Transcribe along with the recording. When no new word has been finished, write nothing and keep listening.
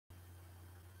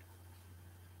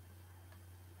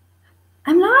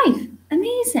I'm live.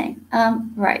 Amazing.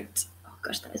 Right. Oh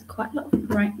gosh, that is quite a lot of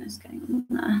brightness going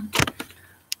on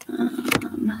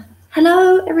there.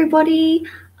 Hello, everybody.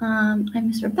 I'm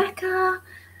Miss Rebecca.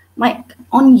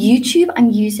 On YouTube,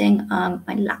 I'm using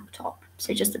my laptop.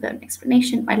 So just a bit of an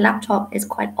explanation. My laptop is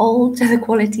quite old, so the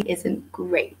quality isn't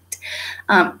great.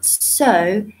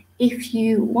 So if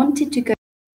you wanted to go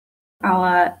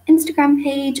our Instagram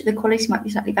page, the quality might be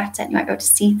slightly better and you might be able to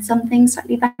see some things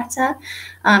slightly better.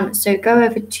 So go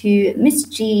over to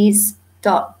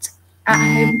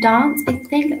missgs.at-home dance, I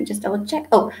think. Let me just double check.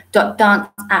 Oh, .dance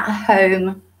at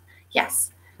home.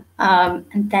 Yes.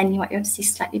 And then you might be able to see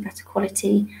slightly better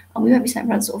quality. And we won't be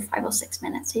spending around sort of 5 or 6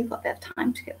 minutes, so you've got a bit of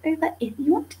time to go over if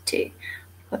you wanted to. We've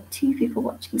got 2 people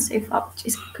watching so far, which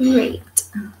is great.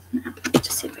 Now, let's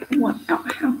just see if I can work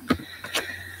out how.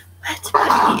 Where to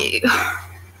put you?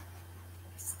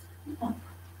 Okay,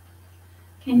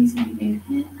 he's going to move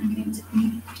here. I'm going to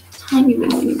move a tiny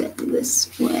bit this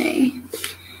way.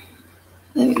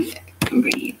 There we go. And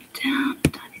bring you down a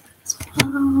tiny bit as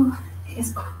well. It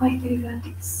is quite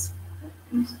overexposed.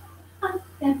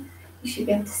 Yeah, you should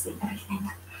be able to see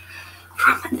everything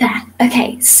from there.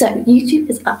 Okay, so YouTube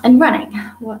is up and running.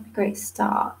 What a great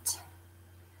start.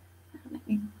 Let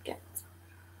me get.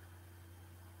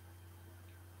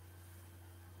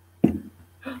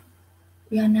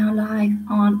 We are now live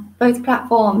on both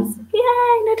platforms.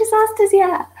 Yay, no disasters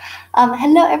yet.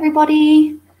 Hello,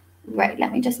 everybody. Right,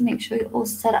 let me just make sure you're all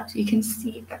set up so you can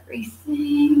see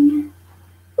everything.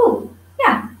 Oh,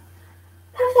 yeah,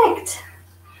 perfect.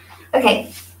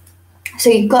 Okay, so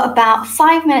you've got about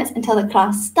 5 minutes until the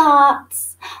class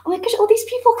starts. Oh my gosh, all these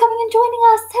people coming and joining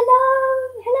us. Hello,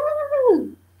 hello.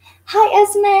 Hi,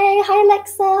 Esme. Hi,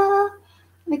 Alexa. Oh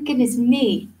my goodness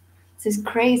me. This is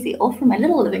crazy, all from my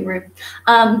little living room.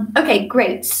 Okay,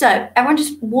 great. So everyone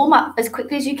just warm up as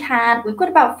quickly as you can. We've got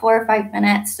about 4 or 5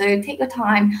 minutes, so take your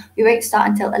time. We won't start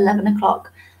until 11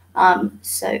 o'clock.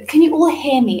 So can you all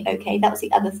hear me okay? That was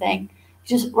the other thing.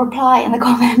 Just reply in the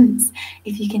comments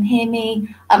if you can hear me.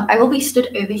 I will be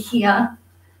stood over here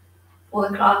for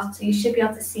the class, so you should be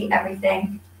able to see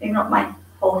everything. Maybe not my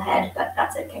whole head, but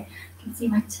that's okay. You can see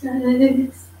my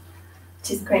toes, which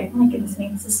is great. Oh my goodness me,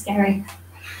 this is scary.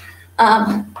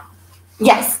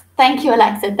 Yes, thank you,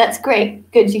 Alexa. That's great.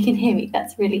 Good, you can hear me.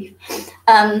 That's a relief.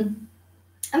 Oh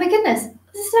my goodness,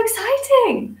 this is so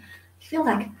exciting. I feel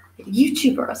like a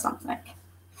YouTuber or something.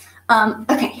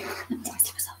 Okay, let me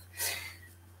see myself.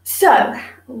 So,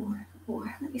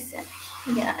 let me sit.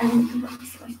 Yeah, and let me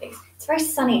see my face. It's very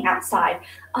sunny outside.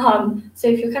 So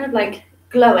if you're kind of like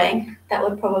glowing, that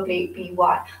would probably be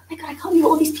why. Oh my God, I can't believe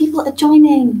all these people are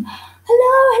joining.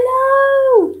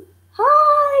 Hello.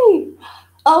 Hi.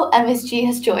 Oh, MSG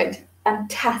has joined.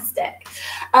 Fantastic.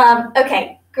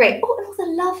 Okay, great. Oh, and all the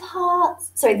love hearts.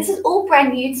 Sorry, this is all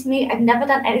brand new to me. I've never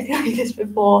done anything like this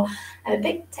before. I'm a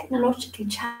bit technologically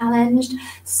challenged.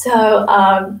 So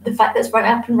the fact that it's right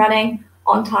up and running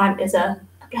on time is a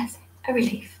blessing, a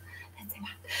relief. Let's say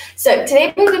that. So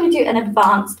today we're going to do an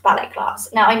advanced ballet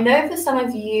class. Now, I know for some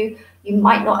of you, you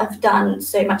might not have done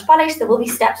so much ballet, so there will be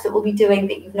steps that we'll be doing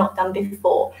that you've not done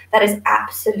before. That is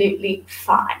absolutely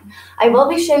fine. I will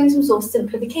be showing some sort of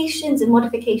simplifications and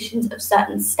modifications of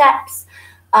certain steps,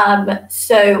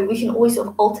 so we can always sort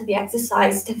of alter the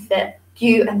exercise to fit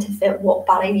you and to fit what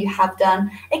ballet you have done.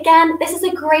 Again, this is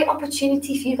a great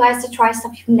opportunity for you guys to try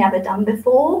stuff you've never done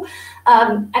before.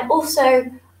 And also,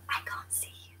 I can't see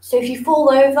you. So if you fall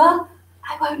over,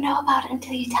 I won't know about it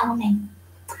until you tell me.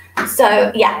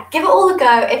 So yeah, give it all a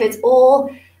go. If it's all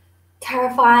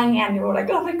terrifying and you're all like,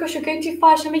 oh my gosh, you're going too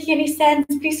fast, you're not making any sense,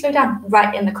 please slow down,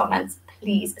 write in the comments,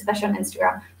 please, especially on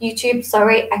Instagram. YouTube,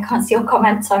 sorry, I can't see your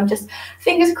comments, so I'm just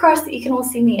fingers crossed that you can all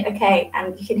see me okay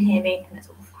and you can hear me and it's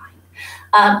all fine.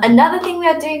 Another thing we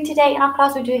are doing today in our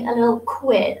class, we're doing a little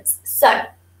quiz. So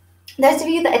those of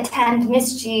you that attend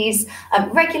Miss G's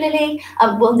regularly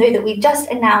will know that we've just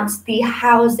announced the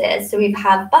houses. So we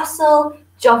have Bustle,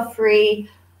 Joffrey,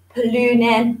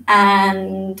 Polunin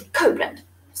and Copeland.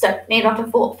 So named after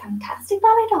 4 fantastic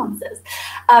ballet dancers.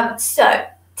 So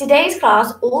today's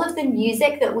class, all of the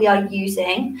music that we are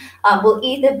using will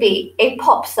either be a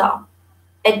pop song,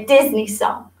 a Disney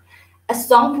song, a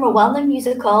song from a well-known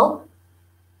musical.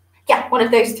 Yeah, one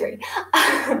of those 3.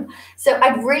 So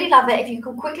I'd really love it if you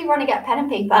could quickly run and get pen and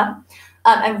paper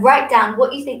and write down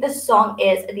what you think the song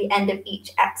is at the end of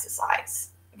each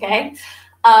exercise. Okay.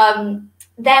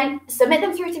 Then submit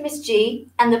them through to Miss G,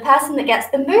 and the person that gets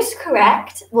the most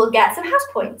correct will get some house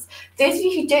points. Those of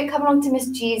you who don't come along to Miss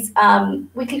G's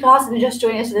weekly class and are just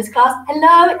joining us for this class,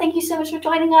 hello, thank you so much for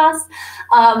joining us.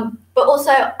 But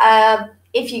also,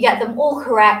 if you get them all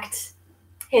correct,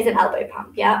 Here's an elbow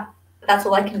pump, yeah? That's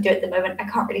all I can do at the moment. I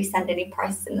can't really send any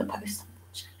prices in the post,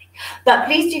 unfortunately. But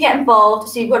please do get involved.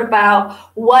 So you've got about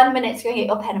 1 minute to go get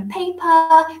your pen and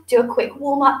paper, do a quick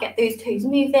warm-up, get those toes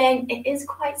moving. It is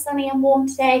quite sunny and warm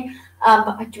today,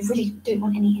 but I really don't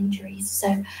want any injuries. So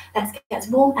let's get as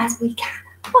warm as we can.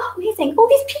 Oh, amazing. All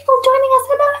these people joining us.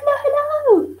 Hello, hello,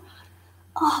 hello.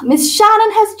 Oh, Miss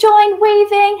Shannon has joined,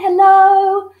 waving.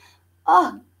 Hello.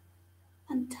 Oh,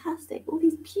 fantastic. All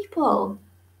these people.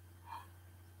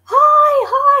 Hi,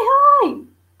 hi, hi.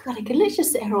 God, I could literally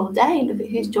just sit here all day and look at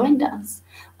who's joined us.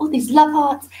 All these love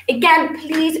hearts. Again,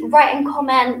 please write and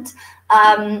comment.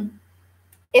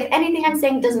 If anything I'm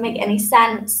saying doesn't make any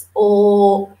sense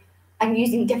or I'm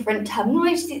using different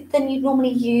terminology than you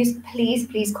normally use,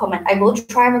 please comment. I will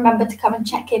try and remember to come and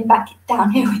check in back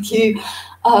down here with you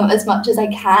as much as I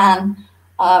can.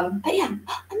 But yeah,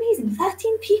 amazing.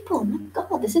 13 people. My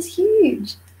God, this is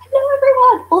huge. Hello,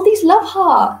 everyone. All these love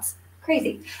hearts.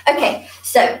 Crazy. Okay,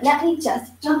 so let me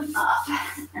just jump up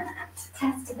and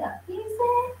test it up. Music.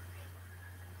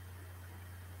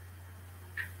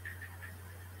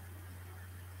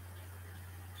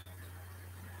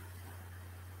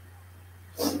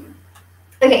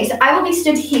 Okay, so I will be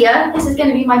stood here. This is going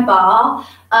to be my bar.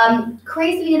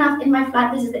 Crazily enough, in my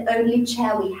flat, this is the only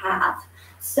chair we have.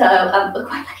 So we're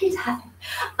quite lucky to have it.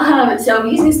 So I'm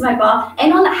using this as my bar.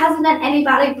 Anyone that hasn't done any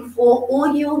ballet before,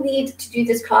 all you'll need to do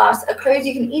this class are clothes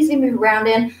you can easily move around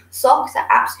in. Socks are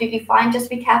absolutely fine. Just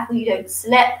be careful you don't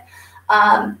slip.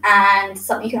 And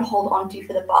something you can hold on to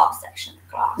for the bar section of the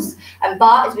class. And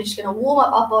bar is we're just going to warm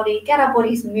up our body, get our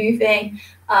bodies moving,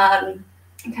 and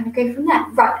kind of go from there.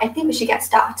 Right, I think we should get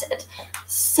started.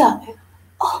 So,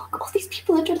 oh, all these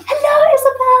people are joining. Hello,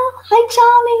 Isabel. Hi,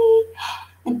 Charlie.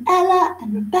 And Ella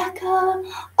and Rebecca.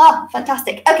 Oh,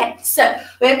 fantastic. Okay, so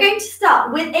we're going to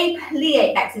start with a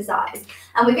plie exercise.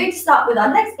 And we're going to start with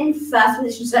our legs in first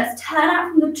position. So let's turn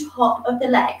out from the top of the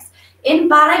legs. In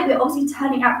ballet, we're obviously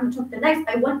turning out from the top of the legs.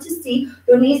 I want to see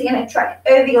your knees are going to track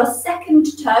over your second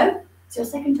toe. So your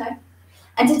second toe.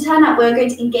 And to turn out, we're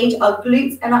going to engage our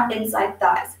glutes and our inside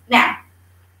thighs. Now,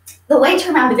 the way to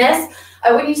remember this,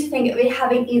 I want you to think of it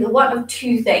having either one of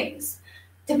two things,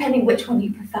 depending which one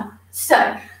you prefer.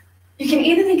 So you can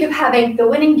either think of having the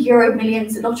winning Euro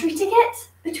Millions lottery ticket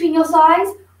between your thighs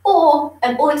or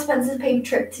an all-expenses paid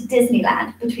trip to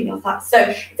Disneyland between your thighs. So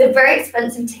it's a very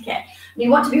expensive ticket. And you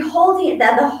want to be holding it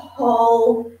there the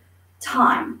whole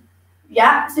time.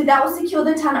 Yeah, so that will secure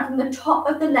the turn up from the top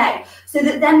of the leg so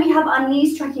that then we have our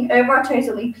knees tracking over our toes.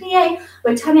 When we plie,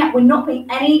 we're turning out, we're not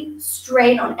putting any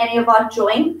strain on any of our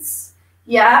joints.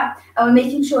 Yeah, and we're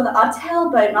making sure that our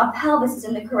tailbone and our pelvis is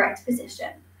in the correct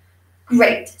position.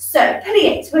 Great, so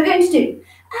plie, so we're going to do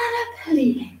and a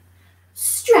plie,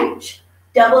 stretch,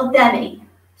 double demi,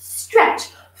 stretch,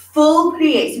 full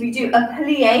plie. So we do a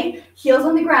plie, heels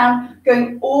on the ground,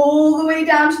 going all the way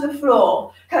down to the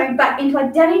floor, coming back into our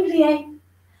demi-plie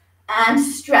and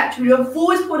stretch. We do a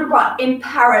forward port de bras in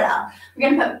parallel. We're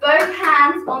going to put both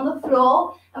hands on the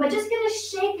floor and we're just going to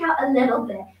shake out a little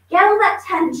bit. Get all that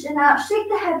tension out, shake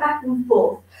the head back and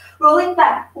forth. Rolling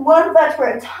back one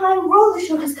vertebra at a time, roll the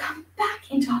shoulders, come back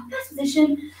into our first position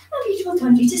and beautiful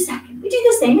turn to second. We do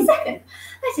the same in second.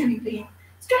 Let's demi-plie,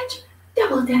 stretch,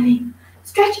 double demi,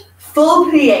 stretch,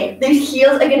 full plie. Those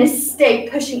heels are going to stay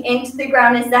pushing into the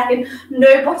ground in a second.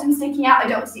 No bottom sticking out. I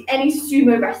don't want to see any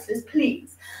sumo wrestlers,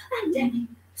 please. And demi,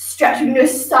 stretch. We're going to do a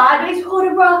sideways port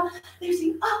de bras,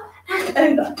 lifting up and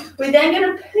over. We're then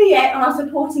going to plie on our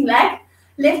supporting leg,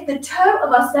 lift the toe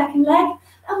of our second leg,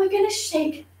 and we're going to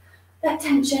shake that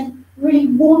tension, really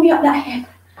warming up that hip.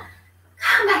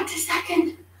 Come back to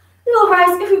second. Little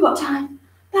rise if we've got time.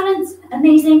 Balance,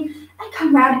 amazing. And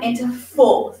come round into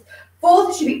fourth.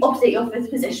 Fourth should be opposite your fifth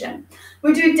position.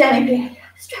 We'll do demi-plie,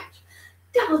 stretch,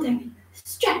 double demi,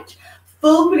 stretch,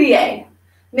 full plie.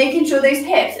 Making sure those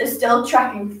hips are still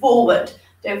tracking forward.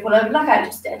 Don't fall over like I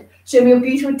just did. Show me your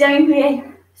beautiful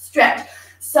demi-plie, stretch.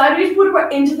 Sideways port de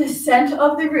bras into the center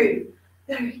of the room.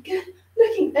 Very good.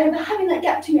 Looking over, having that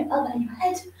gap between your elbow and your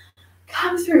head.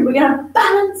 Come through. We're going to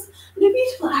balance with a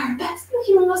beautiful arabesque.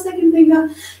 Looking on our second finger.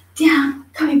 Down,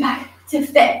 coming back to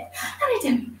fifth. And a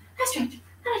demi, a stretch.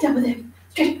 And a double dip,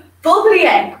 stretch, full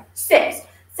plie, 6,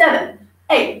 7,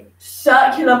 8,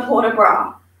 circular port de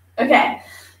bras. Okay,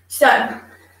 so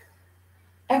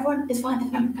everyone is fine at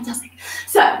the moment, fantastic.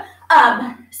 So,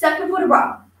 circular port de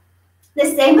bras.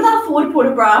 The same with our forward port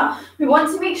de bras. We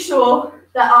want to make sure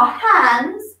that our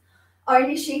hands are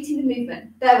initiating the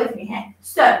movement. Bear with me here.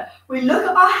 So, we look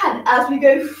at our hand as we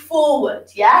go forward,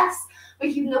 yes?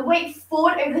 We're keeping the weight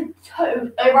forward over the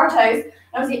toes, over our toes,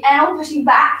 and obviously L pushing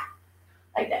back.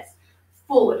 Like this.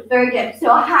 forward. Very good. So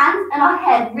our hands and our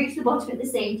head reach the bottom at the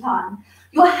same time.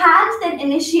 Your hand then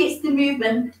initiates the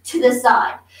movement to the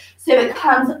side. So it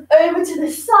comes over to the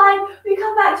side. We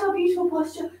come back to our beautiful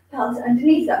posture, pelvis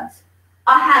underneath us.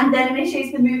 Our hand then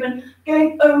initiates the movement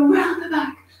going around the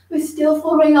back. We're still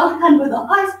following our hand with our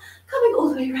eyes, coming all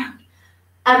the way around.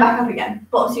 And back up again.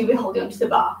 But obviously we'll be holding onto the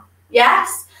bar.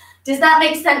 Yes? Does that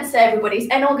make sense to everybody?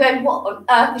 And all going, what on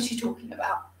earth is she talking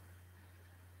about?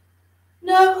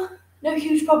 No? No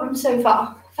huge problem so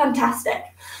far. Fantastic.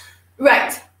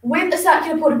 Right. With a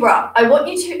circular port de bras, I want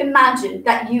you to imagine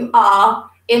that you are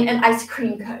in an ice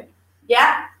cream cone.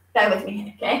 Yeah? Bear with me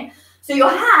here, okay? So your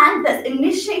hand that's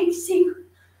initiating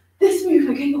this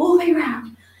movement going all the way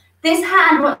around, this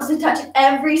hand wants to touch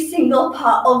every single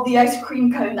part of the ice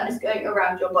cream cone that is going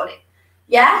around your body.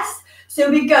 Yes? So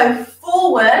we go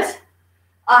forward,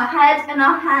 our head and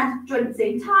our hand join at the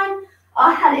same time,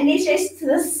 our hand initiates to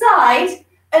the side,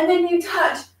 and then you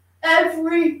touch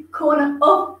every corner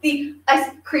of the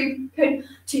ice cream cone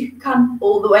to come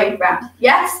all the way around.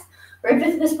 Yes? We're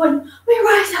good at this point. We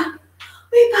rise up,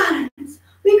 we balance,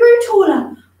 we grow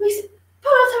taller, we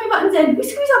pull our tummy buttons in, we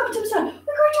squeeze up into the side, we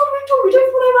grow taller, we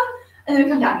don't fall over, and then we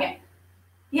come down again.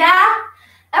 Yeah?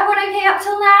 Everyone okay up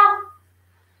till now?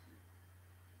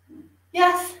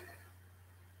 Yes?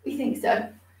 We think so.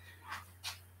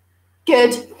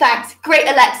 Good, thanks. Great,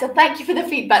 Alexa. Thank you for the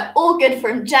feedback. All good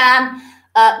from Jan.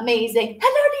 Amazing.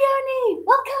 Hello, Leonie.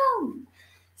 Welcome.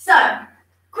 So,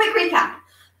 quick recap.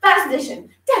 First position,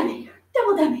 demi,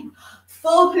 double demi,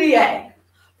 full plie,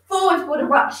 forward port de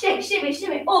bras, shake, shimmy,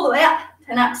 shimmy, all the way up,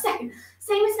 and out. Second,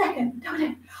 same as second, double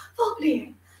demi, full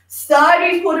plie,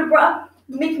 sideways port de bras,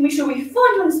 making sure we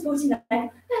find on the supporting leg.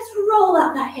 Let's roll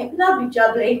out that hip, lovely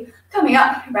jubbly, coming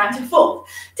up, round to fourth,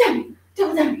 demi,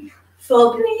 double demi,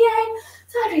 full plie,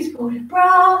 sideways port de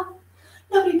bras,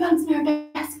 lovely buns in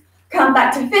arabesque, come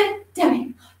back to fifth,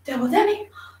 demi, double demi,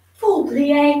 full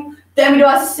plie. Then we do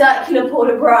our circular port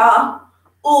de bras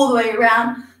all the way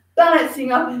around,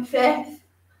 balancing up in fifth.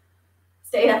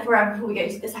 Stay there forever before we go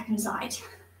to the second side.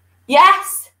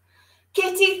 Yes?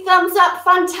 Kitty, thumbs up,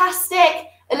 fantastic.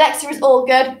 Alexa is all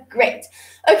good, great.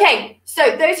 Okay,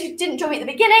 so those who didn't join me at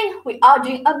the beginning, we are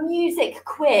doing a music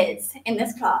quiz in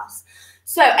this class.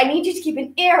 So I need you to keep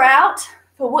an ear out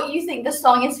for what you think the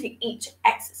song is for each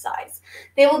exercise.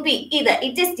 There will be either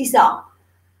a Disney song,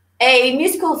 a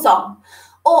musical song,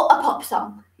 or a pop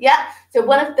song, yeah? So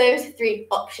one of those three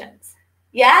options,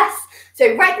 yes?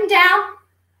 So write them down.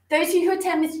 Those of you who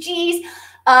attend Miss G's,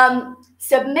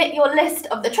 submit your list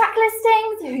of the track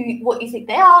listings, what you think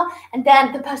they are, and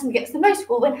then the person who gets the most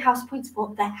will win house points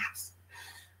for their house.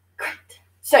 Great.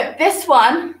 So this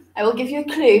one, I will give you a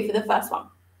clue for the first one.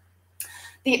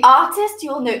 The artist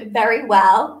you'll know very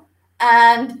well,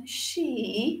 and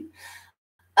she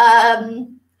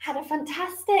had a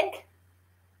fantastic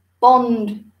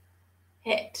Bond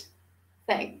hit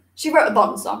thing. She wrote a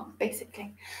Bond song,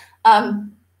 basically.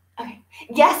 Okay.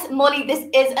 Yes, Molly, this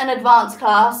is an advanced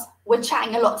class. We're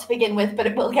chatting a lot to begin with, but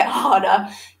it will get harder.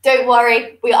 Don't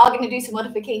worry, we are going to do some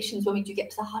modifications when we do get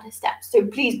to the harder steps. So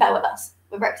please bear with us.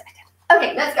 We're very excited.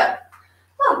 Okay, let's go.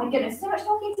 Oh my goodness, so much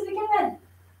talking to begin with.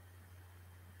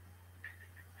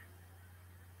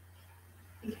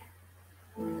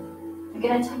 I'm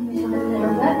going to turn this on a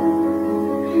little bit.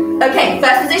 Okay,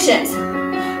 first positions.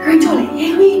 Green dolly,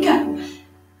 here we go.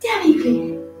 Demi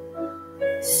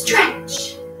plie.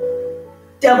 Stretch.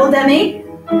 Double demi.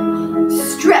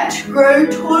 Stretch, grow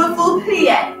taller, full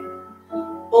plie.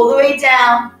 All the way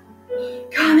down.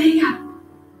 Coming up.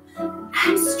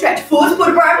 And stretch. Forward, port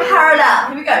de bras parallel.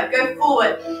 Here we go. Go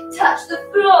forward. Touch the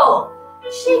floor.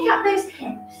 Shake out those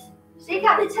hips. Shake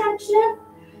out the tension.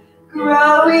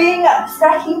 Growing up,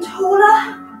 stacking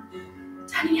taller.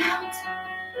 Turning out.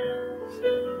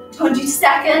 20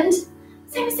 seconds.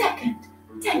 Same second.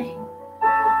 Demi.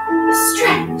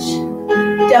 Stretch.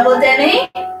 Double demi.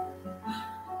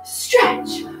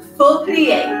 Stretch. Full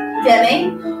plie.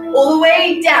 Demi. All the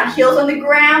way down. Heels on the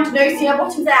ground. No seeing our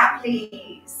bottoms out,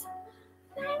 please.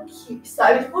 Thank you.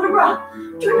 Sideways port de bras.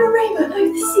 Doing a rainbow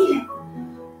over the ceiling.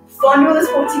 Find your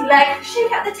supporting leg.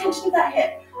 Shake out the tension of that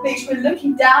hip. Make sure we're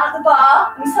looking down at the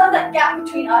bar. We still have that gap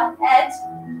between our head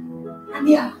and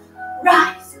the arm.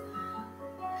 Rise.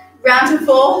 Round to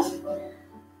fourth.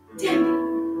 Demi.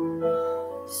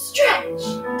 Stretch.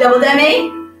 Double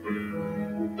demi.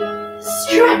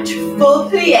 Stretch. Full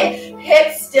plie.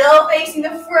 Hips still facing the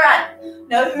front.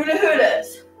 No hula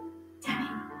hulas. Demi.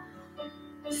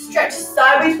 Stretch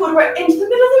sideways, port de bras into the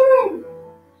middle of the room.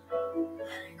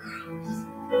 And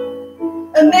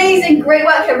across. Amazing. Great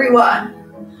work, everyone.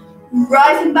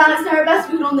 Rise and balance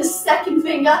arabesque on the second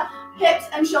finger. Hips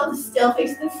and shoulders still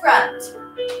facing the front.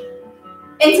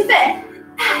 Into fifth.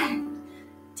 And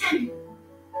demi.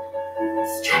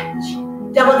 Stretch.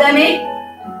 Double demi.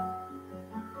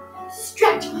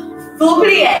 Stretch. Full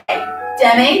plie.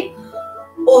 Demi.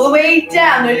 All the way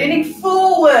down. No leaning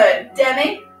forward.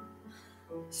 Demi.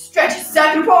 Stretch.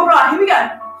 Circle pull right. Here we go.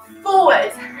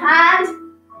 Forwards. Hand,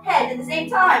 head at the same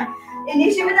time.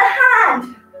 Initiate with the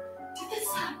hand. To the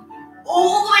side.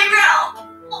 All the way around.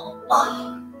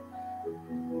 Oh.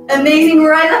 Amazing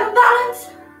right level balance.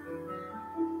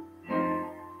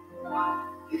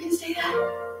 You can stay there.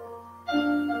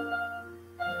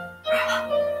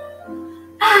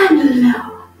 And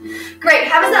low. Great.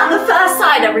 How is that on the first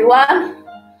side, everyone?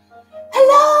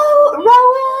 Hello,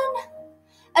 Rowan.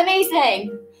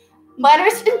 Amazing. Myla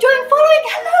is enjoying following.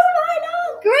 Hello, Myla.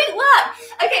 Great work.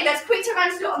 Okay, let's quick turn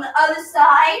around and do it on the other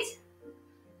side.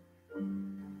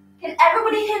 Can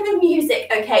everybody hear the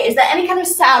music? Okay, is there any kind of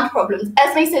sound problems?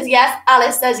 Esme says yes,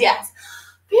 Alice says yes.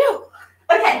 Phew.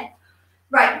 Okay,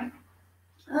 right.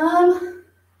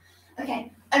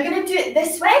 Okay, I'm gonna do it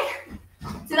this way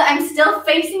so that I'm still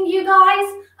facing you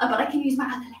guys, but I can use my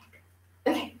other leg.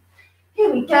 Okay,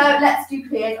 here we go. Let's do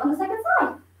pliés on the second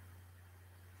side.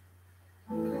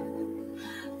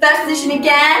 First position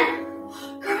again.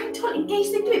 Growing tall,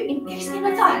 engage the glute, engage the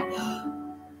inner thigh.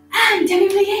 And demi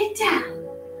plie down.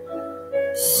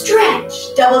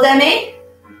 Stretch, double demi.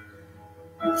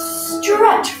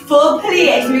 Stretch, full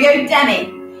plie. So we go demi.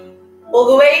 All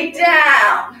the way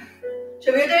down.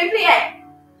 Shall we go doing plie?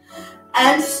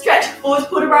 And stretch, forward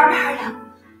pull around parallel.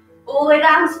 All the way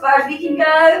down as far as we can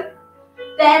go.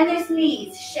 Bend those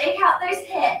knees, shake out those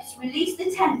hips, release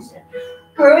the tension.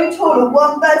 Growing taller,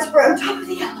 one vertebra on top of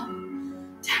the other.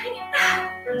 Turning it out.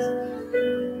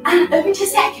 And open to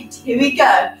second. Here we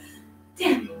go.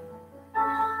 Demi.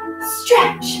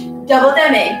 Stretch. Double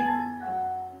demi.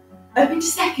 Open to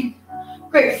second.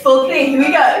 Great. Full plie. Here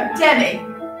we go. Demi.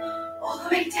 All the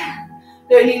way down.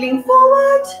 Slowly lean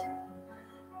forward.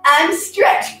 And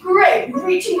stretch. Great.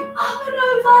 Reaching up and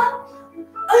over.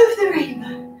 Over the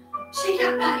rainbow. Shake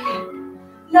out back here.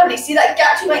 Lovely. See that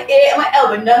gap to my ear and my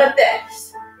elbow. None of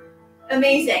this.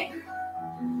 Amazing.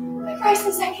 Grace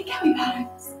and second, can we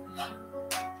balance?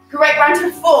 Great, round to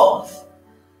the fourth.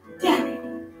 Demi.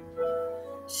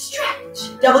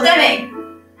 Stretch. Double demi.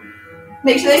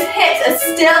 Make sure those hips are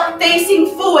still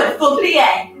facing forward. Full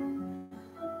plie.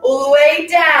 All the way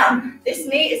down. This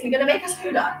knee isn't going to make us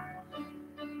hold on.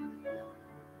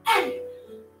 And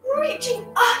reaching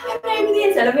up and over the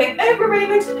inside. Okay, over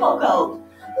rainbow to pop gold.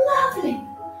 Lovely.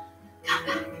 Come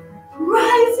back.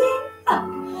 Rising up.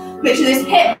 Make sure those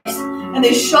hips and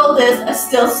those shoulders are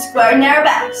still square and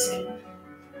arabesque.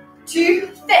 To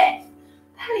fifth.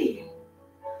 Plie.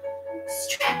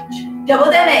 Stretch.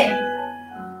 Double demi.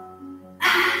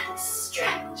 And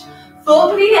stretch.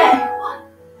 Full plie. 1.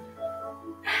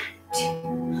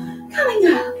 And 2. Coming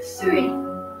up. 3.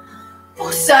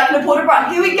 4. Circular pull to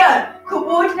right. Here we go.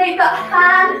 Coordinate that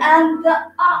hand and the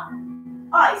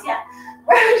eyes. Yeah.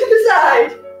 Round to the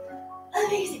side.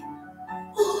 Amazing.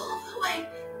 All the way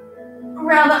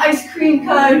around the ice cream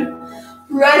cone.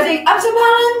 Rising up to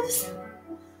balance.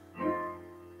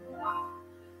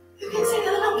 Who can stay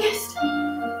there the longest?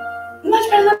 Much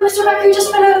better than Mr. Rack who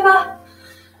just fell over.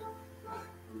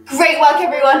 Great work,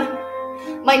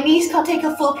 everyone. My knees can't take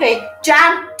a full plie.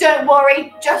 Jan, don't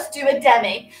worry. Just do a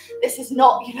demi. This is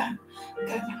not, going mad.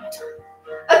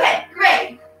 Okay,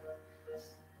 great.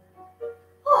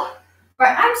 Oh,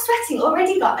 right, I'm sweating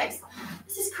already, guys.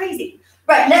 This is crazy.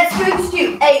 Right, let's go to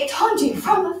do a tendu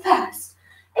from the first.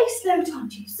 A slow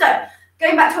tendu. So,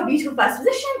 going back to our beautiful first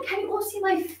position, can you all see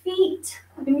my feet?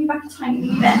 I'm going to move back a tiny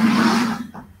bit.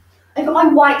 I've got my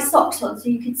white socks on so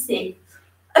you can see.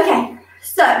 Okay,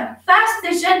 so first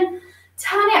position,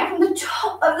 turning out from the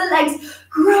top of the legs,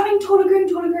 growing taller, growing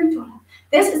taller, growing taller.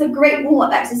 This is a great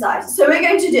warm-up exercise. So we're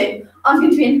going to do, I'm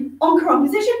going to be in on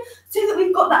position so that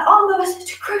we've got that arm of us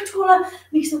to grow taller,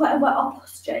 makes it whatever our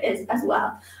posture is as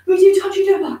well. We do tendu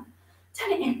doba.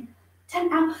 Turn it in, turn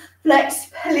it out, flex,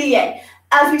 plie.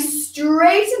 As we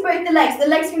straighten both the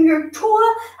legs can grow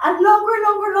taller and longer and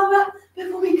longer and longer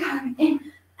before we come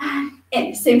in and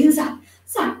in. Same to the side,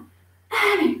 side,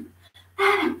 and in,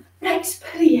 and out. Flex,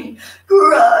 plie,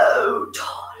 grow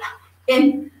taller.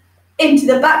 In, into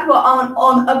the back of our arm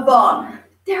on a bond.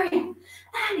 There again,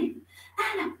 and in,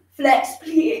 and out. Flex,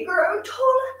 plie, grow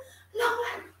taller,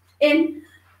 longer.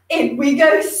 In, we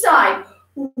go side.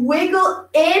 Wiggle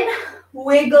in,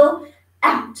 wiggle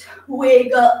out.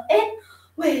 Wiggle in,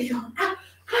 wiggle out.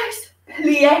 Close,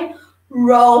 plie,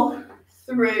 roll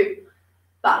through.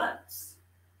 Balance.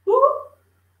 Woo.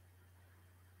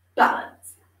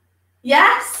 Balance.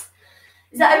 Yes?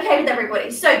 Is that okay with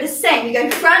everybody? So the same, we go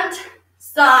front,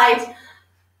 side,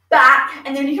 back,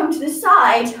 and then when you come to the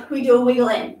side, we do a wiggle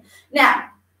in. Now,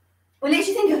 we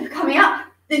literally think of coming up,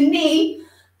 the knee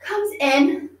comes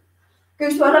in,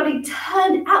 goes to our lovely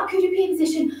turn out Kudu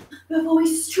position before we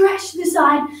stretch to the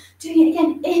side, doing it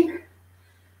again, in,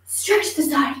 stretch to the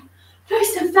side,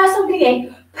 close to first on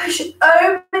plie, push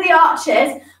over the arches,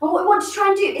 and what we want to try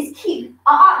and do is keep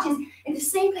our arches in the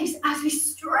same place as we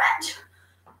stretch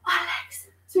our legs.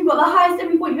 So we've got the highest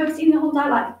every point you've ever seen in the whole entire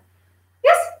life.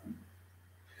 Yes?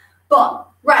 Bottom,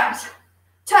 right,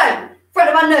 toe, front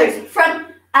of our nose,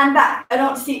 front and back. I don't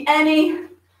want to see any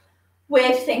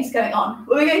weird things going on.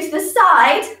 When we go to the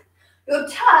side, your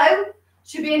toe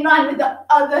should be in line with the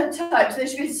other toe. So there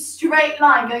should be a straight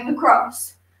line going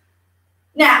across.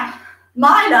 Now,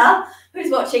 Myla, who's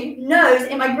watching, knows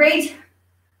in my grade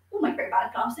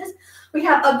ballet classes, we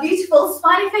have a beautiful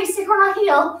spiny face sticker on our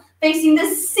heel facing the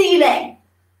ceiling.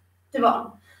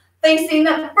 Devon, facing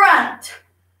the front.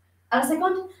 And a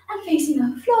second, and facing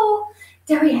the floor.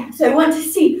 Derriere. So I want to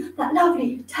see that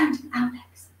lovely turned out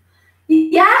legs.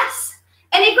 Yes?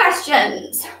 Any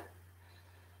questions?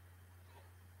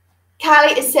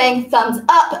 Callie is saying thumbs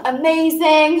up.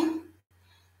 Amazing.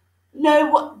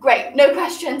 No, great. No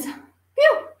questions.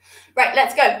 Phew. Right,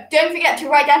 let's go. Don't forget to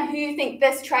write down who you think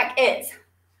this track is.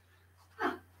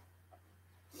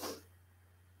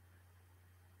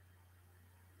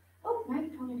 Oh, no, I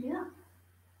don't want to do that.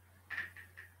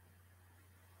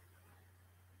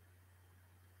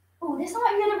 Oh, this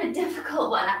might be a little bit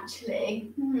difficult one,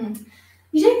 actually.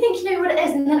 You don't think you know what it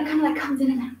is, and then it kind of like comes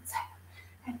in and out. So,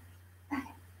 okay.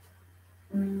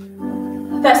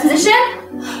 First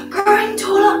position, growing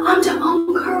taller,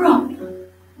 underarm curl.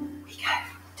 We go,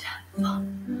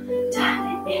 turn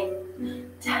it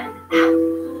in, turn it out,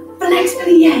 flex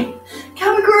plie. Can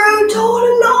we grow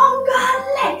taller, longer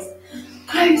legs?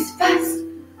 Close first,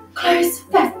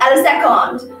 and a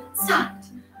second, side,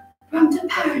 front to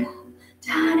parallel.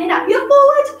 Turn it up, you're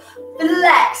forward,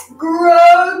 flex,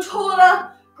 grow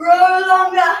taller, grow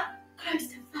longer, close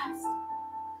to first,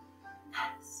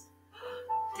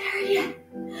 derriere,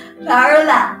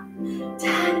 parallel,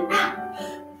 turn out,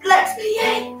 flex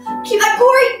plie, keep that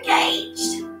core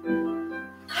engaged,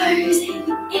 closing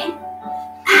in,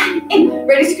 and in,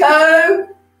 ready to go,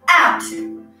 out,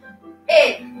 in,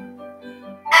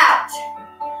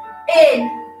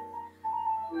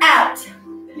 out,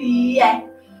 plie.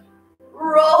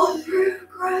 Roll through,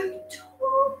 grow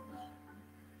tall.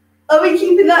 Are we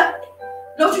keeping that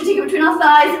lottery ticket between our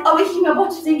thighs? Are we keeping our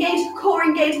bottoms engaged, core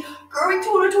engaged, growing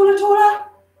taller, taller, taller?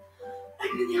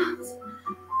 Open the arms.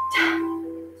 Down.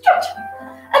 Stretch.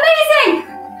 Amazing.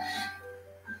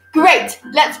 Great.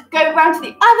 Let's go round to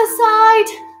the other side.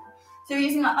 So we're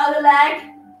using our other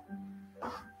leg.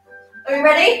 Are we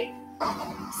ready?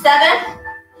 7.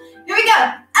 Here we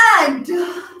go. And 4.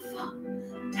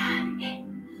 Turn in.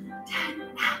 Turn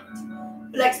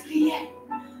out, flex plie,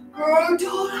 grow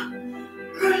taller,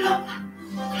 grow longer,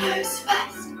 close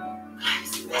first,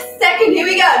 second, here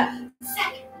we go,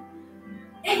 second,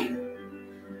 in,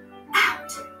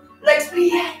 out, flex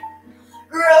plie,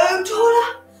 grow taller,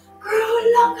 grow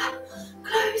longer,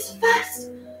 close first,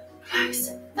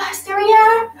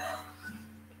 derriere,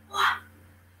 1,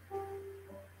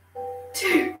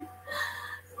 2,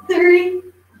 3,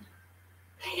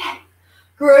 plie.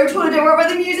 Grow taller, don't worry about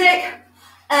the music.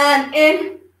 And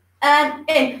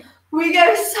in. We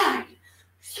go side.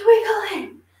 Wiggle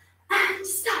in. And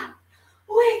side.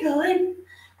 Wiggle in.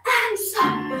 And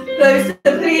side. Close to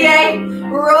the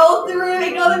plie. Roll through.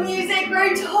 Ignore the music. Grow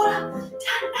taller.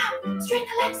 Turn out. Straighten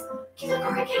the legs. Keep the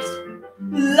core engaged.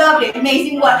 Lovely.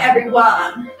 Amazing work,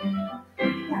 everyone.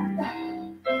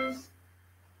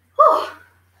 Oh,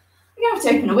 we're going to have to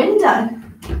open a window.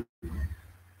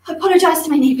 I apologise to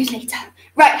my neighbours later.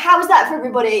 Right, how was that for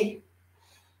everybody?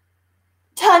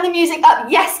 Turn the music up.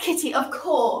 Yes, Kitty, of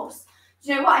course. Do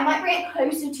you know what? I might bring it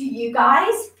closer to you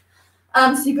guys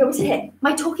so you'll be able to hear.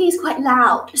 My talking is quite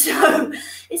loud, so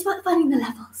it's about finding the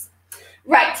levels.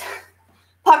 Right.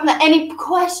 Apart from that, any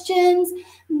questions?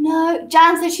 No.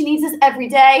 Jan says she needs us every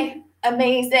day.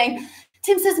 Amazing.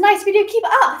 Tim says, nice video. Keep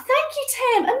it up. Thank you,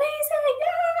 Tim. Amazing.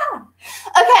 Yeah.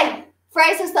 Okay.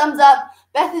 Freya says thumbs up.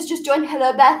 Beth has just joined.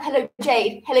 Hello, Beth. Hello,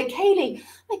 Jade. Hello, Kaylee.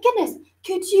 My goodness.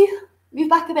 Could you move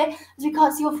back a bit as we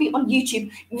can't see your feet on YouTube?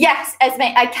 Yes, Esme,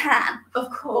 I can. Of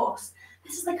course.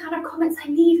 This is the kind of comments I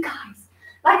need, guys.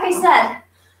 Like I said,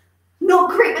 not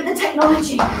great with the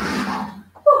technology.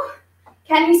 Whew.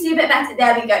 Can you see a bit better?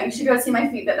 There we go. You should be able to see my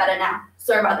feet a bit better now.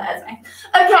 Sorry about that, Esme.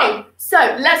 Okay, so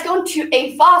let's go on to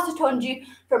a faster tonju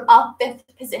from our 5th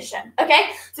position. Okay,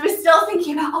 so we're still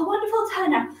thinking about our wonderful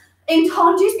In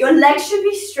tendus, your legs should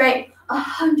be straight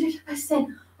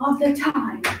 100% of the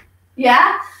time.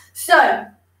 Yeah? So,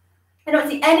 I don't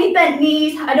see any bent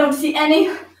knees. I don't see any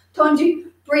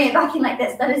tendu. Bring it back in like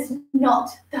this. That is not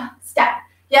the step.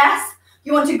 Yes?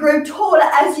 You want to grow taller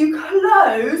as you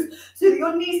close so that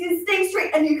your knees can stay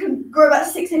straight and you can grow about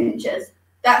 6 inches.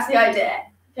 That's the idea.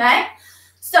 Okay?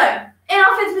 So, in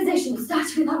our fifth position,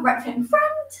 starting with our right foot in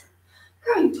front,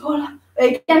 growing taller.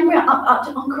 Again, bring it up to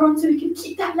anchor so we can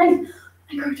keep that length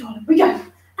and grow taller. We go.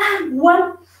 And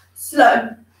 1,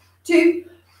 slow. 2,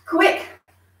 quick,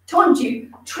 tendu,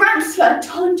 transfer,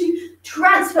 tendu,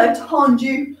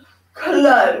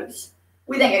 close.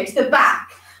 We then go to the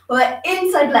back. Well,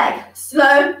 inside leg,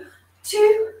 slow,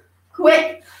 2,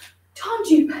 quick,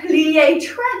 tendu, plie,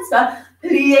 transfer,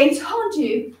 plie,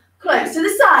 tendu, close to the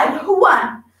side.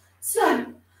 1, slow,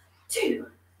 2,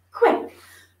 quick,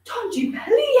 tendu,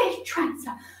 plie,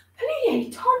 transfer,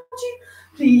 plie, tendu,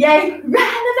 plie,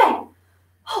 releve.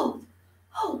 Hold,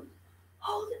 hold,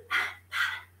 hold, and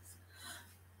balance.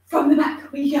 From the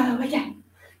back we go again.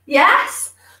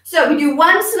 Yes? So we do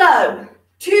 1 slow,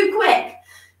 2 quick,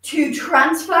 2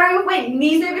 transferring weight,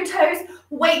 knees over toes,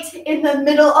 weight in the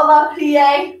middle of our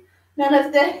plie. None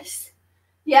of this.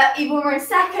 Yeah, even when we're in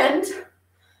second,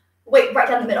 weight right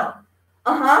down the middle.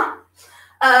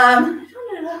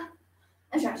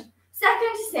 And stretch.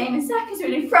 Second, same as second, so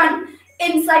we do front,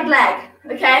 inside leg,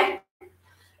 okay?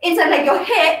 Inside leg, your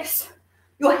hips,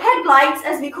 your headlights,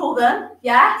 as we call them,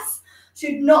 yes,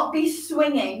 should not be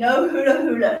swinging, no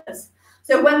hula-hulas.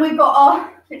 So when we've got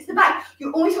our hips to the back,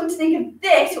 you always want to think of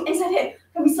this, your inside hip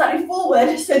can be slightly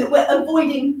forward so that we're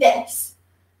avoiding this.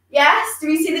 Yes, do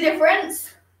we see the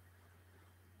difference?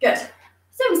 Good.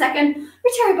 Same second,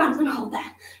 reach your balance and hold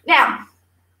there. Now,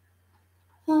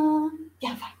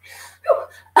 yeah, fine.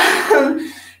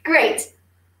 Great.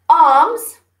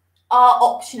 Arms are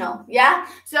optional, yeah?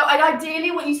 So I'd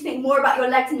ideally want you to think more about your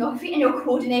legs and your feet and your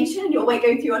coordination and your weight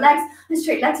going through your legs and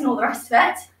straight legs and all the rest of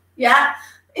it, yeah?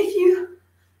 If you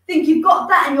think you've got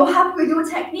that and you're happy with your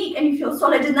technique and you feel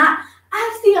solid in that,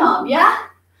 add the arm, yeah?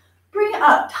 Bring it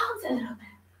up, dance a little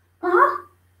bit.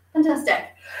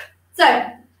 Fantastic. So,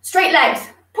 straight legs,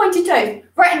 pointed toes,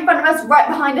 right in front of us, right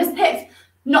behind us, hips,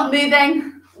 not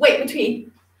moving, weight between.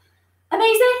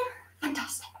 Amazing?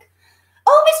 Fantastic.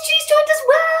 Oh, Miss G's joined us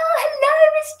well. Hello,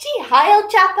 Miss G. Hi, old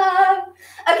chapper.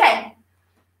 Okay,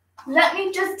 let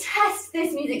me just test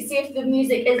this music, see if the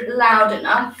music is loud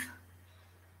enough.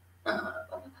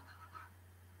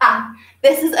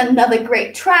 This is another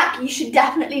great track. You should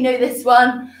definitely know this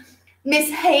one. Miss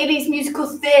Haley's musical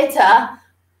theatre,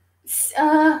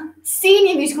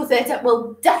 senior musical theatre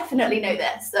will definitely know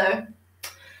this. So.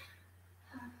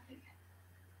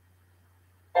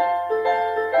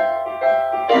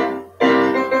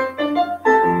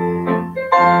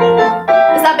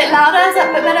 Is that a bit louder? Is that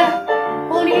a bit better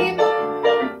volume?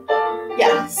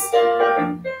 Yes.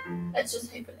 Let's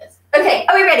just hope it is. Okay,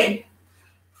 are we ready?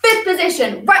 Fifth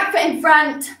position, right foot in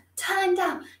front, turn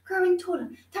down, growing taller,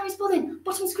 tummy pulled in,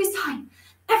 bottom squeeze tight.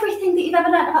 Everything that you've ever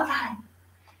learned about ballet.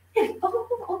 Here,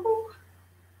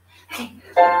 Okay.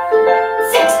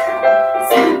 6,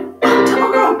 7, up to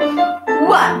encore.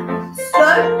 1,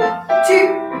 slow,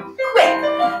 2, quick,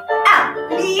 out,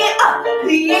 plie up,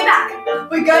 plie back.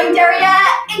 We're going derriere,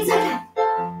 inside leg,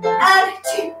 and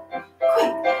 2,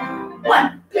 quick,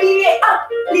 1, plie up,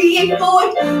 plie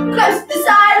forward, close to the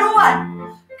side,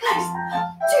 1, close,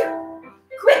 2,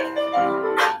 quick,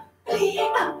 up,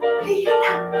 plie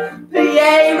down,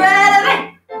 plie relevant.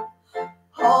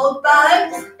 Hold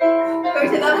balance, go to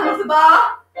the other hand of the bar,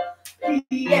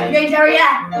 plie, going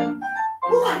derriere.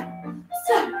 1,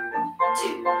 so,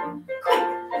 2, quick,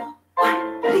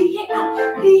 1, plie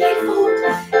up, plie forward,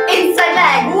 inside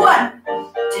leg, 1,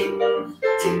 2,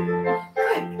 2,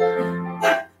 quick,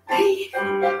 1, plie,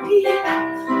 plie back.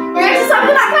 We're going to start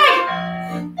with the back leg.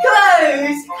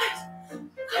 Close,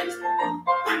 close,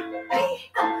 1, plie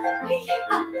up,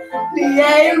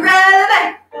 plie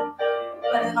relevant.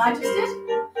 Better than I just did.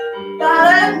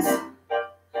 Balance.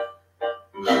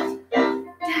 Down.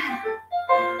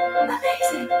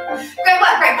 Amazing. Great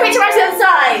work. Great. Point your right to the other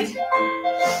side.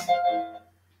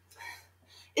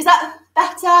 Is that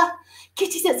better?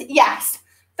 Kitty says yes.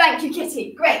 Thank you,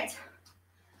 Kitty. Great.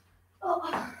 Oh,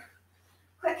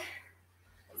 quick.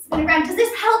 Spin around. Does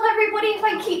this help everybody if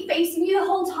I keep facing you the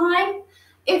whole time?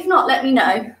 If not, let me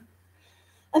know.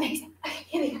 Amazing. Okay,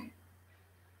 here we go.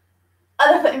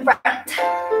 Other foot in front.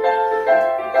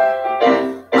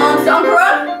 Arms to anchor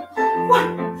on.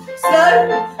 1, slow,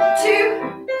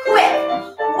 2, quick.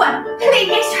 1,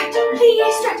 plie stretch,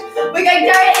 plie stretch. We're going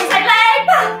down inside leg,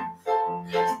 back.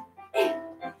 In,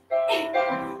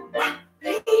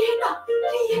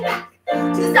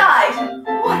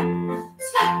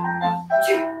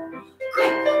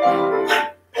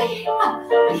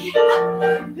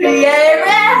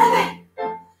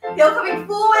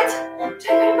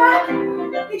 Turn it back.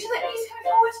 Make sure that knees coming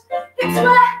forward. Hips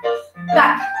square.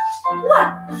 Back.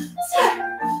 1,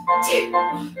 2.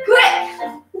 Great.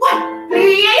 1.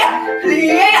 Plie.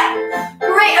 Plie.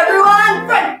 Great, everyone.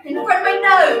 Front. In front of my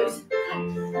nose.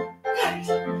 Good.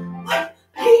 1.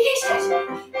 Plie. Stretch.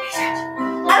 Stretch.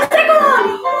 And second one.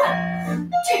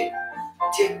 1,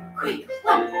 2. Quick.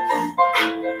 1.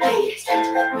 Plie. Stretch.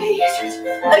 Plie. Stretch.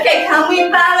 Okay, can we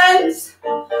balance?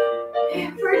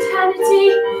 For eternity,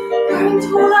 growing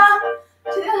taller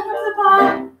to the end of the bar.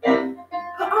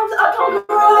 Put arms up on the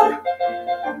ground.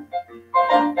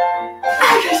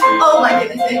 Oh my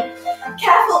goodness me.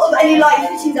 Careful of any light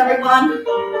fittings, everyone.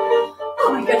 Oh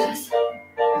my goodness.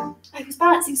 I was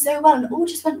balancing so well and it all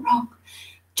just went wrong.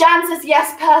 Jan says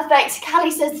yes, perfect.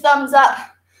 Callie says thumbs up.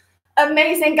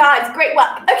 Amazing, guys. Great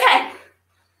work. Okay.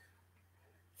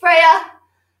 Freya.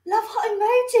 Love heart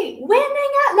emoji,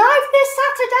 winning at live this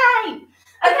Saturday.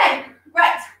 Okay,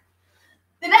 right.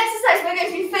 The next exercise, we're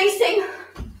going to be facing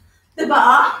the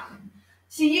bar.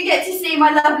 So you get to see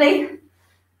my lovely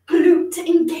glute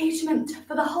engagement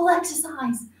for the whole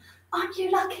exercise. Aren't you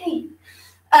lucky?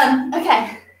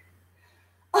 Okay.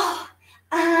 Oh,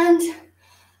 and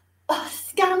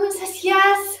Scanlon says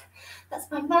yes. That's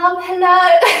my mum,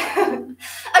 hello.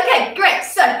 Okay, great.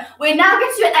 So we're now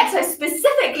going to do an exercise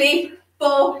specifically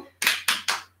for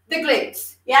the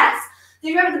glutes, yes? Do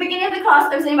you remember at the beginning of the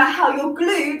class I was saying about how your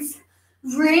glutes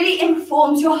really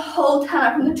informs your whole turn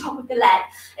up from the top of the leg.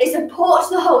 It supports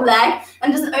the whole leg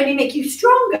and doesn't only make you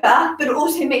stronger, but it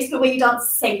also makes the way you dance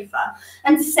safer.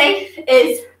 And safe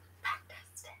is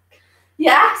fantastic.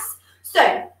 Yes? So,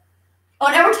 I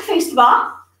want everyone to face the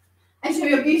bar and show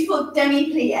your beautiful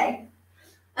demi-plie.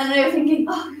 And I know you're thinking,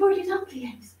 oh, we've already done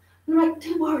plies. I'm like,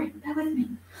 don't worry, bear with me.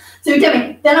 So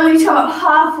demi, then I'm going to come up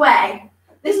halfway.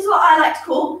 This is what I like to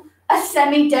call a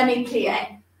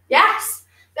semi-demi-plie. Yes?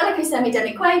 Feel like a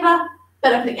semi-demi-quaver,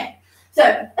 but a plie. So,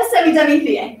 a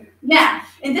semi-demi-plie. Now,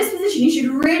 in this position, you should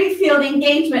really feel the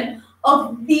engagement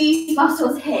of these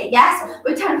muscles here. Yes?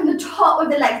 We're turning from the top of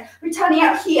the legs. We're turning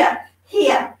out here,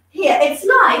 here, here. It's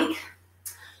like,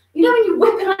 you know when you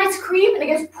whip an ice cream and it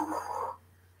goes,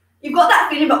 you've got that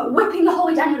feeling about whipping the whole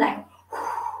way down your leg.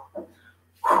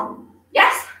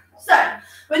 Yes? So,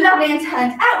 we're lovely and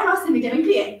turned out on our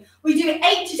semi-demi-plie. We do 8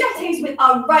 jetés with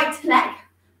our right leg,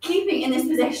 keeping in this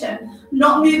position,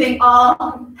 not moving our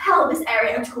pelvis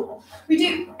area at all. We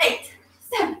do 8,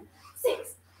 7,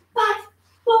 6, 5,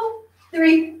 4,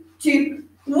 3, 2,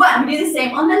 1. We do the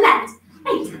same on the left.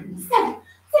 8, 7, 6,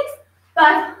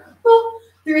 5, 4,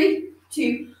 3,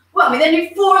 2, 1. We then do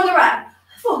 4 on the right.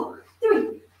 4,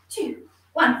 3, 2,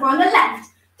 1. 4 on the left.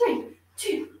 3,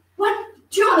 2, 1.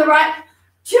 2 on the right.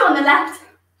 2 on the left.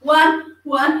 1,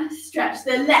 1. Stretch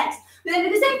the legs. We then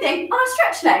do the same thing on our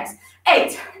stretch legs.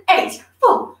 8, 8,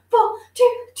 4, 4,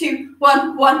 2, 2,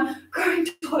 1, 1. Growing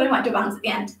taller, might do balance at the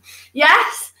end.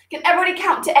 Yes? Can everybody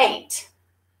count to 8?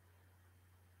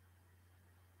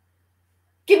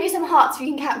 Give me some hearts if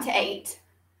you can count to 8.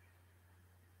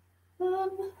 We'll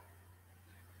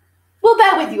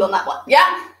bear with you on that one,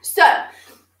 yeah? So,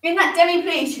 in that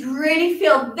demi-plie, you should really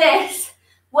feel this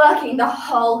working the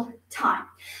whole time.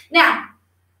 Now,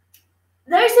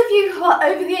 those of you who are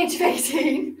over the age of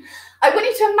 18, I want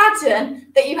you to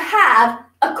imagine that you have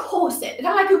a corset, kind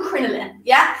of like a crinoline,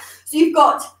 yeah? So you've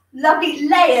got lovely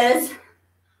layers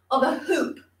of a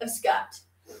hoop of skirt.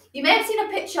 You may have seen a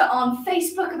picture on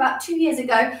Facebook about 2 years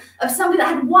ago of somebody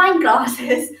that had wine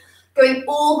glasses going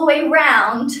all the way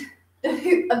round the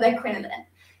hoop of their crinoline,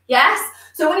 yes?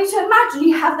 So I want you to imagine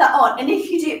you have that on, and if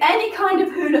you do any kind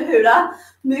of hula,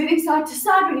 moving side to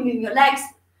side when you're moving your legs,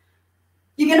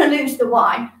 you're going to lose the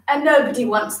wine, and nobody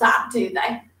wants that, do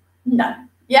they? No.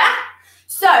 Yeah?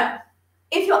 So,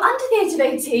 if you're under the age of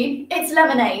 18, it's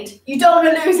lemonade. You don't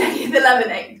want to lose any of the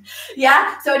lemonade.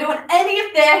 Yeah? So I don't want any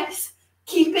of this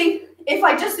keeping, if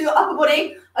I just do your upper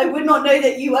body, I would not know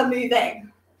that you are moving.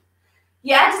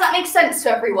 Yeah? Does that make sense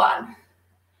to everyone?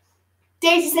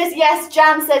 Daisy says yes.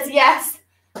 Jan says yes.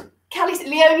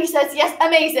 Leonie says yes.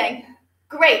 Amazing.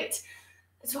 Great.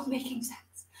 It's all making sense.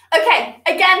 Okay,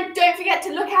 again, don't forget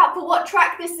to look out for what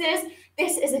track this is.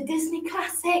 This is a Disney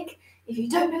classic. If you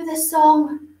don't know this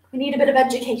song, we need a bit of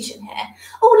education here.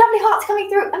 Oh, lovely hearts coming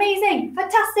through. Amazing.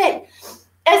 Fantastic.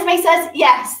 Esme says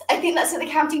yes. I think that's at the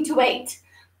counting to 8.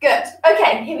 Good.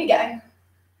 Okay, here we go.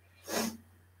 Oh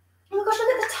my gosh, look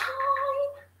at the time.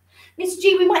 Miss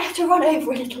G, we might have to run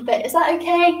over a little bit. Is that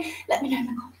okay? Let me know in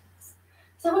the comments.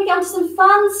 So I want to get on to some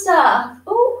fun stuff.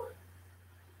 Oh.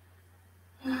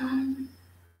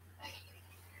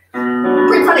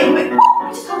 Prince Ali, wait. Oh,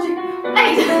 I just told you.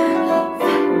 8.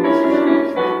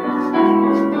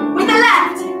 With the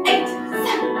left. 8,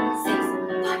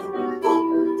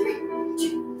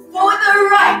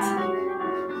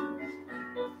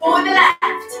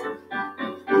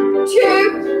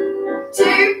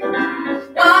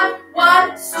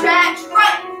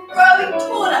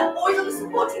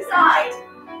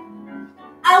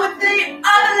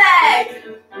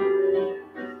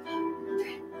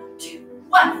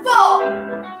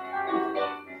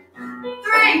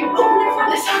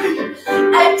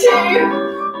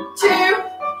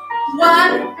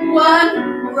 and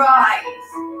 1, rise.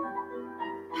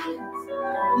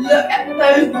 Look at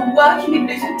those working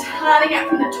the glutes, turning out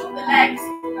from the top of the legs.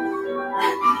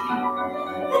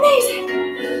 Amazing.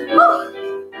 Oh.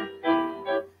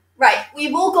 Right,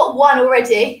 we've all got 1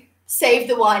 already. Save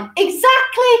the 1.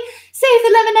 Exactly. Save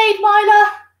the lemonade,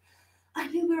 Myla. I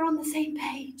knew we were on the same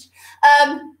page.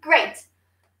 Great.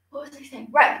 What was I saying?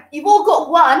 Right, you've all got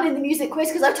 1 in the music quiz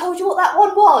because I told you what that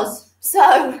 1 was.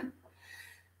 So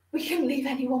we couldn't leave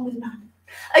anyone with none.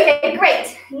 Okay,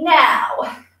 great.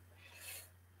 Now,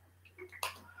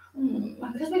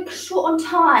 because we're short on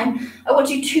time, I want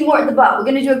you 2 more at the bar. We're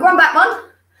going to do a grand back one.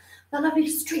 The lovely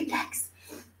straight legs.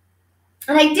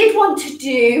 And I did want to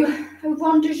do a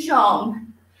rond de jambe.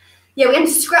 Yeah, we're going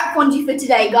to scrap rondie for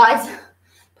today, guys,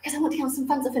 because I want to have some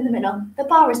fun stuff in the middle. The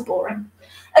bar is boring.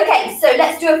 Okay, so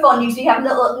let's do a fondue so you have a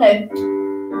little, no.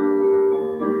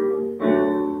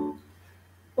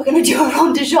 We're going to do a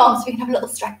rond de jambe so we can have a little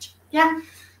stretch. Yeah?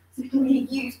 So we can really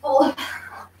use all of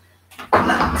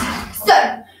that. So,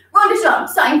 rond de jambe,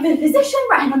 starting for the position,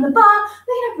 right hand on the bar.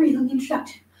 We're going to breathe on the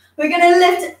introduction. We're going to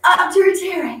lift up to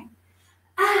retiring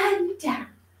and down.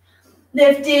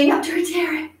 Lifting up to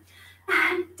retiring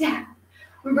and down.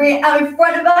 We bring it out in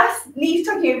front of us, knees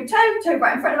tucking over toe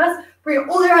right in front of us. Bring it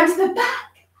all the way around to the back.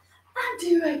 And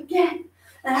do it again.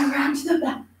 And around to the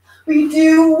back. We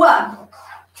do 1,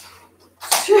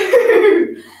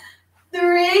 2,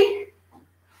 3,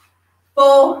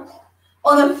 4.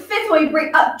 On the 5th one, you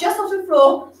bring up just off the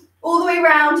floor, all the way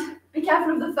around. Be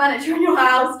careful of the furniture in your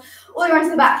house. All the way around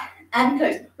to the back and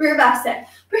close. Reverse it.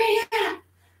 Bring it up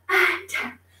and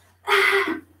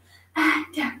down and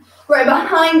down. Right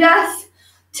behind us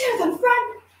to the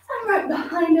front and right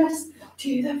behind us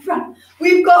to the front.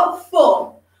 We've got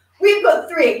 4. We've got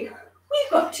 3.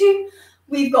 We've got 2.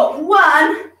 We've got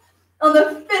 1. On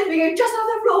the 5th, we go just off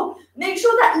the floor. Make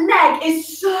sure that leg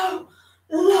is so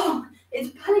long. It's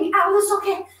pulling out of the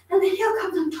socket and the heel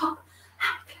comes on top.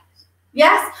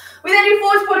 Yes? We then do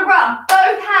forward squat around.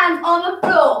 Both hands on the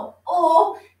floor.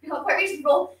 Or, if you can't quite reach the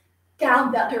floor,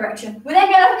 down that direction. We're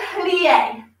then going to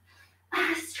plie.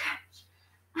 And stretch.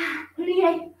 And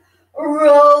plie.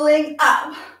 Rolling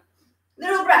up.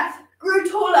 Little breath. Grew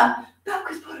taller.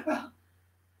 Backwards squat around.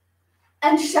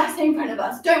 And chasse in front of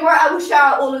us. Don't worry, I will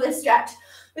shower out all of this stretch.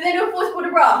 We then do a forward squat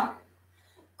around.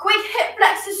 Quick hip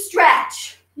flexor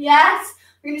stretch. Yes?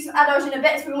 We're going to do some adage in a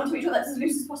bit, so we want to make sure that's as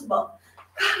loose as possible.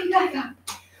 Coming back up.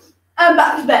 And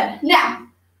backwards bend. Now,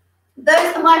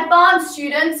 those are my advanced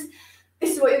students.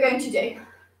 This is what you're going to do.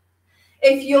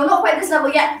 If you're not quite at this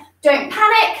level yet, don't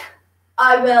panic.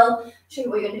 I will show you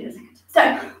what you're going to do in a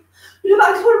second. So, we do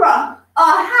back squat around.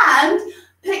 Our hand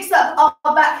picks up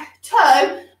our back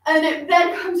toe, and it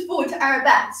then comes forward to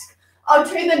arabesque. Our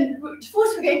toe then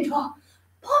forcefully into our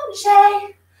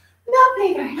penché.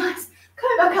 Lovely, very nice.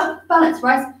 Coming back up, balance,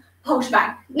 rise, push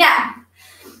back. Now,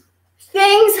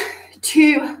 things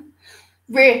to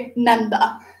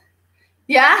remember.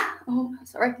 Yeah? Oh,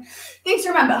 sorry. Things to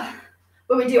remember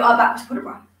when we do our back squat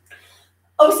around.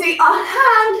 Obviously, our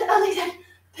hand, as I said,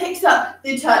 picks up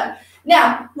the toe.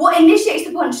 Now, what initiates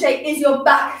the penché is your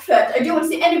back foot. I don't want to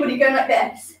see anybody going like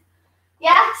this.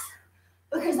 Yes?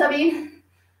 Because, I mean,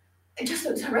 it just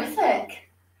looks horrific.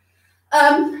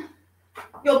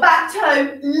 Your back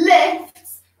toe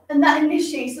lifts, and that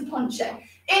initiates the penché.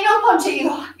 In your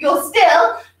penché, you're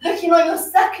still looking on your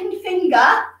second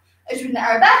finger as you're in the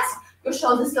arabesque. Your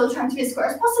shoulders still trying to be as square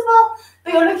as possible,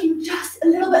 but you're looking just a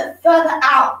little bit further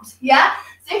out, yeah?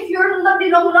 So if you're in a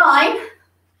lovely long line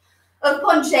of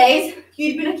penchés,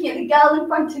 you'd be looking at the girl in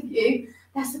front of you,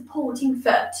 their supporting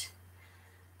foot.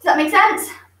 Does that make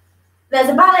sense? There's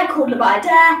a ballet called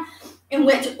Ballet, in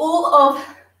which all of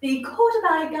the quarter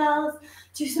ballet girls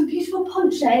do some beautiful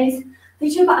penchés. They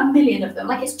do about 1 million of them,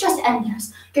 like it's just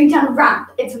endless. Going down a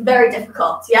ramp, it's very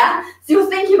difficult, yeah? So you're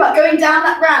thinking about going down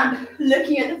that ramp,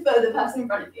 looking at the foot of the person in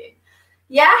front of you.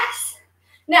 Yes?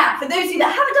 Now, for those of you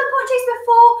that haven't done penchés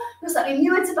before, you're slightly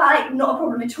newer to ballet, not a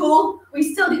problem at all.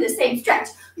 We still do the same stretch.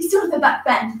 We still do the back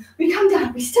bend. We come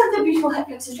down, we still do the beautiful hip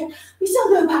flexor stretch. We still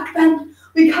do a back bend.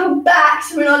 We come back,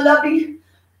 so we're in our lovely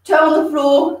toe on the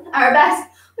floor,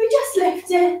 arabesque. We just lift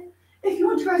it. If you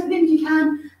want to rise within, you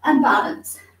can, and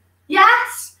balance.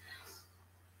 Yes?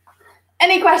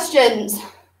 Any questions?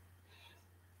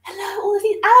 Hello, all of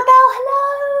you. Annabelle,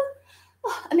 hello.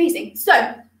 Oh, amazing.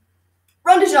 So,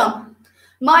 rond de jambe.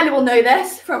 Myla will know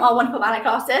this from our wonderful ballet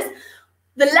classes.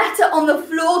 The letter on the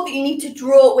floor that you need to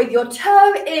draw with your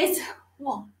toe is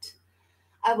what?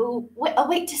 I'll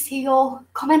wait to see your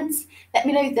comments. Let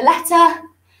me know the letter.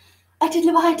 I did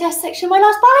the behind desk section of my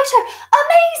last ballet show.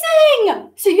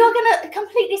 Amazing! So you're gonna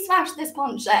completely smash this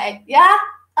penché, yeah?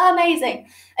 Amazing.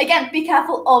 Again, be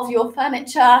careful of your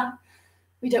furniture.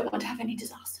 We don't want to have any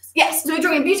disasters. Yes, so we're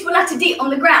drawing a beautiful letter D on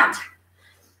the ground.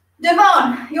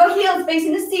 Devon, your heels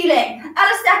facing the ceiling.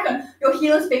 At a second, your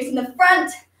heels facing the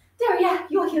front. Daria,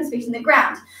 your heels facing the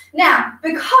ground. Now,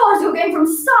 because you're going from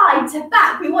side to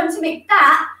back, we want to make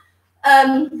that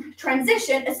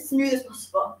transition as smooth as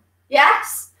possible.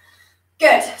 Yes?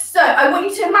 Good. So I want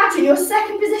you to imagine your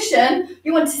second position.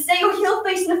 You want to stay your heel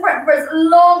facing the front for as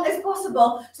long as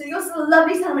possible so you're still a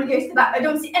lovely sound when it goes to the back. I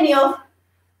don't see any of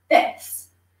this.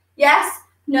 Yes?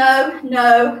 No,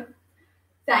 no.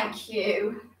 Thank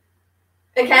you.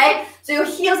 Okay? So your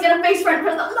heel's going to face front for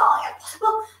as long as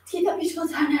possible to keep that beautiful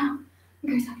turn now.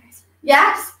 And go sideways.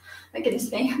 Yes? My goodness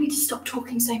me, I need to stop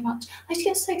talking so much. I just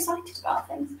get so excited about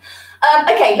things.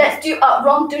 Okay, let's do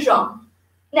Rond de Jambe.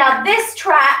 Now this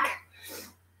track,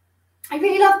 I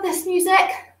really love this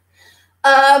music.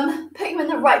 Put you in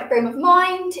the right frame of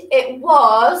mind. It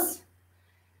was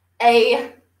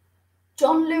a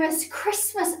John Lewis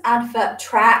Christmas advert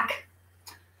track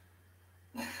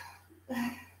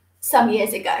some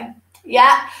years ago.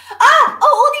 Yeah.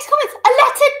 All these comments. A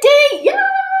letter D. Yeah.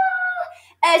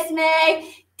 Esme,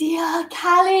 dear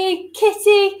Callie,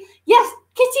 Kitty. Yes,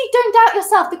 Kitty, don't doubt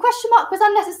yourself. The question mark was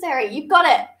unnecessary. You've got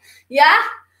it. Yeah?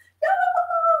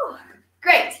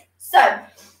 Great. So,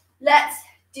 let's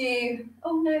do...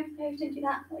 Oh, no, don't do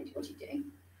that. What are you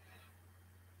doing?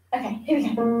 Okay, here we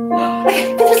go.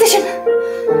 Okay, fifth position.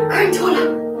 Growing taller.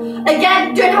 Again,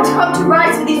 you don't have to come up to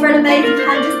rise with these relevés. You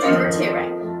can just do the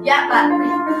retiring. Yeah, but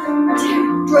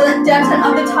draw that down, turn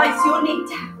up the tights, your knee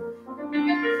down.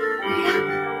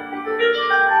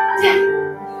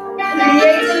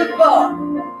 Plie devant,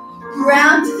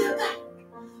 round to the back.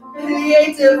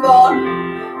 Plie devant,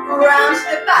 round to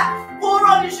the back. 4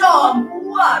 on the jambe.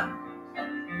 1,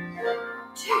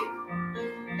 2,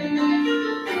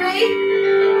 3,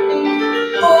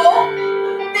 4.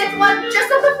 Fifth one, just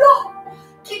on the floor.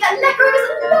 Keep that leg grip as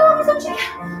long as you can.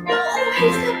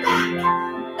 Always the back.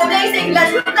 Amazing.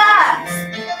 Let's relax.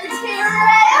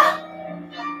 Retire.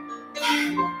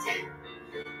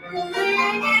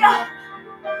 Bring it up.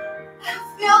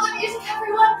 Feel the music,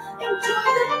 everyone. Enjoy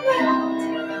the movement.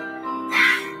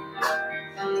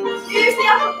 Use the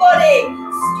upper body.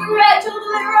 Stretch all the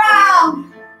way around.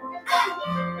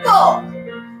 4,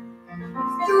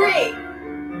 3,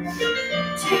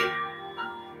 2,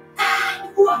 and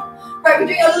 1. Right, we're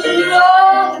doing a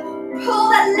long. Pull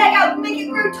that leg out. Make it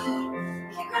grow tall.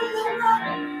 Make it grow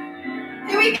longer.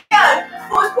 Here we go.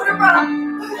 Forward quarter run.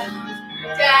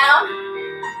 Down.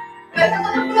 Both hands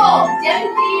on the floor.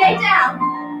 Gently lay down.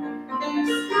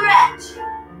 Stretch.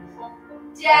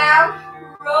 Down.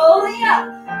 Rolling up.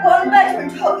 One leg on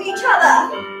top of each other.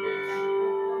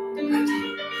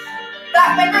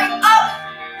 Back leg going up.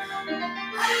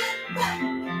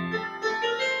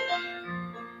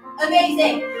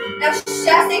 Amazing. Now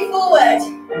chassez forward.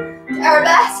 To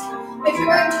arabesque. Make sure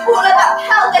you're going taller. That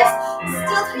pelvis.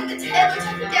 Still turning the tailbone,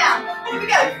 taking down. Here we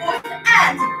go. Forward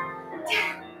and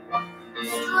down.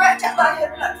 Stretch out that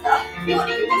hip flexor. If you want,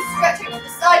 you can just stretch it to the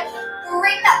side.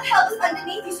 Bring that pelvis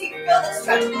underneath you so you can feel the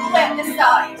stretch all the way up the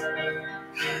side.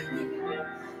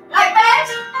 Like that.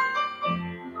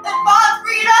 Advance,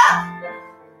 bring it up.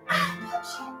 And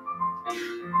push it.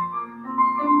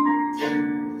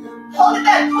 Hold it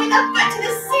there. Point that foot to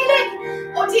the ceiling.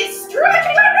 Onto it.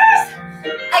 Stretching like this.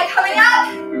 And coming up.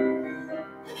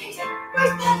 Amazing.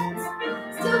 Nice balance.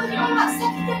 Still looking on that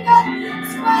second finger.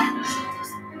 Stretch.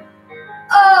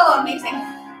 Oh, amazing.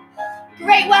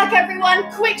 Great work, everyone.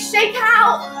 Quick shake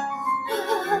out.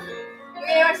 We're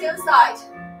going to go to the other side.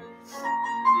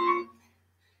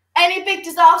 Any big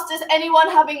disasters? Anyone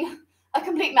having a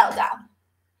complete meltdown?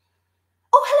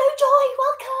 Oh, hello, Joy.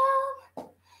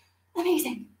 Welcome.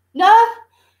 Amazing. No?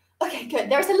 Okay, good.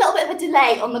 There is a little bit of a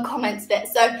delay on the comments bit,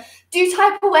 so do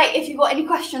type away if you've got any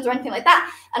questions or anything like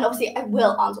that, and obviously I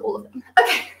will answer all of them.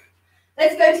 Okay,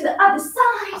 let's go to the other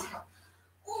side.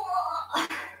 Oh,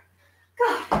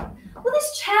 God, well,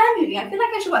 this chair moving, I feel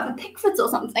like I should work for Pickfords or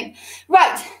something.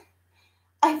 Right,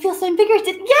 I feel so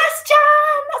invigorated. Yes,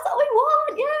 Jan, that's what we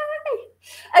want,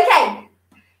 yay. Okay,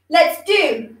 let's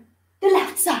do the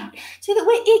left side so that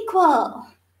we're equal.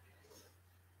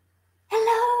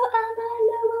 Hello, Anna,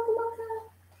 hello, welcome.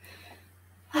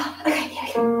 Okay, here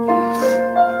we go.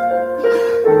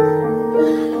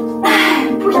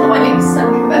 Breathe my legs so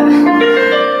good.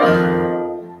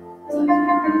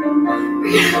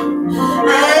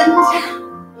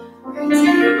 And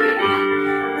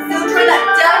filter that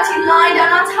dirty line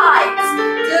down our thighs.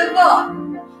 Devant,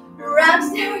 round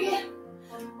area.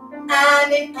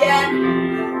 and again.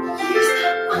 Use the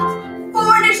arms.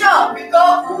 Finish off. We've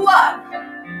got 1,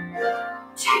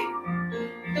 2,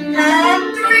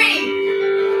 and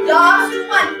 3. Last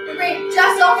one. Great.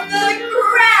 Just off the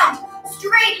ground.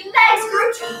 Straight legs. Grow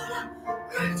taller.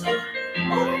 Grow taller.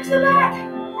 All the way to the back.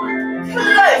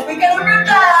 Close. We're going to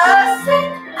reverse it.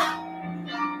 Up.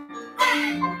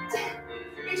 And down.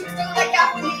 Make sure you still leg out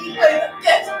with the knee over.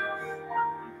 Good.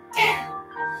 Down.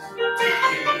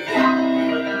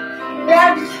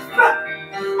 Round to the front.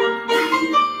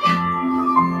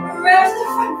 Round to the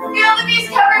front. Feel the knees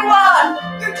cover 1.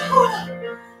 Grow taller.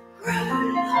 Grow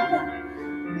longer.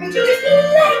 Make sure just the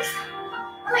legs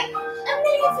are like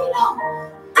 1,000,000 feet long.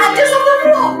 And just off the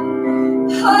floor.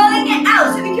 Pulling it out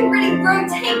so we can really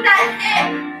rotate that hip.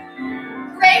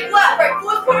 Great work. Right,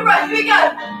 forward, forward, right. Here we go.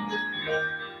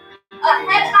 Our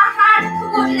head and our hand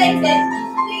coordinated.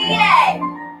 Plie.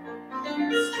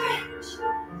 Stretch.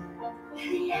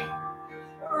 Plie.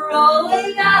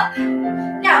 Rolling up.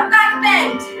 Now back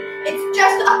bend. It's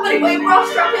just the upper body. Where your bra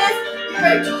strap is. You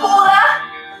go taller.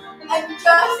 And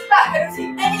just back. I don't see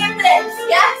any of this.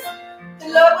 Yes? The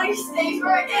lower body stays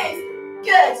where it is.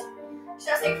 Good.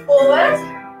 Shifting forward.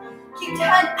 Keep your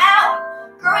hand out.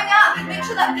 Growing up. Make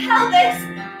sure that pelvis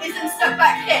isn't stuck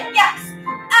back here. Yes.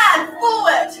 And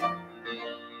forward.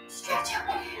 Stretch out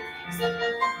the hips.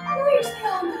 Reach the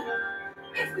arm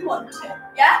if we want to.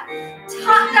 Yeah?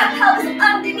 Tuck that pelvis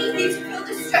underneath you to feel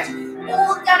the stretch.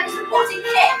 All down and supporting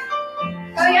hip.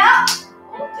 Going up.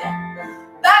 Okay.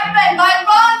 Back bend. My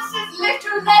advance is lift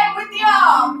your leg with the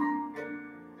arm.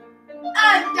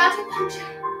 And down to punch.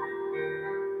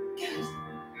 Good.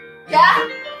 Yeah?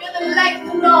 Feel the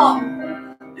legs long.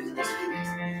 Look at those fingers.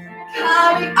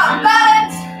 Coming up.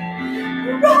 Balance.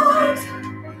 Rise.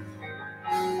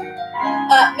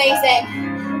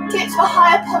 Amazing. Tips for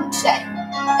higher punching.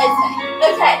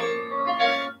 Okay.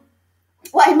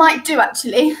 What I might do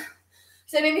actually.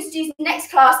 So maybe Miss G's next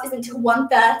class is until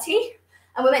 1:30.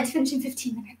 And we're meant to finish in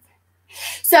 15 minutes.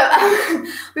 So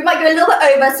we might go a little bit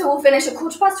over, so we'll finish at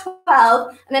 12:15.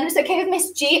 And then if it's okay with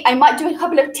Miss G, I might do a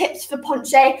couple of tips for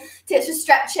ponche, tips for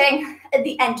stretching at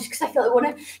the end, just because I feel I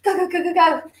want to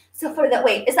go. So follow that.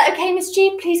 Wait, is that okay, Miss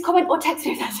G? Please comment or text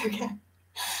me if that's okay.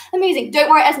 Amazing. Don't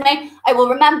worry, Esme. I will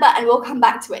remember and we'll come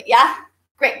back to it, yeah?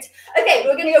 Great. Okay,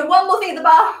 we're going to go one more thing at the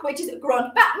bar, which is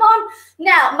Grand Battement.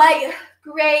 Now, my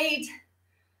grade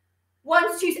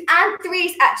 1s, 2s, and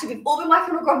 3s, actually, we've all been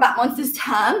working on Grand Battements this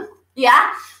term.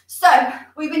 Yeah, so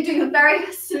we've been doing it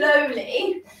very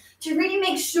slowly to really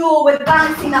make sure we're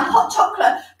balancing that hot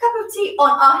chocolate cup of tea on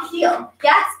our heel.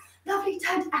 Yes, lovely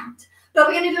turned out. But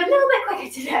we're going to do a little bit quicker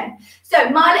today. So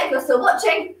Marla, if you're still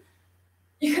watching,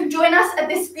 you can join us at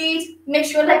this speed. Make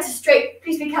sure your legs are straight.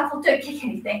 Please be careful, don't kick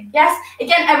anything. Yes,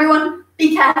 again, everyone,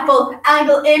 be careful.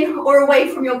 Angle in or away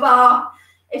from your bar,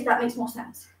 if that makes more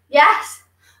sense. Yes?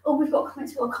 Oh, we've got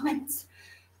comments.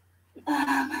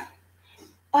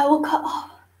 I will cut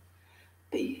off.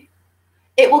 But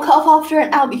it will cut off after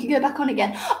an hour. You can go back on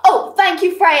again. Oh, thank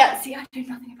you, Freya. See, I know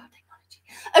nothing about technology.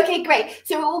 Okay, great.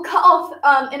 So it will cut off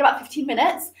in about 15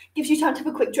 minutes. Gives you time to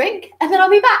have a quick drink, and then I'll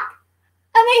be back.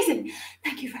 Amazing.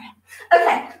 Thank you, Freya.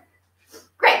 Okay,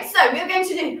 great. So we're going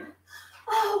to do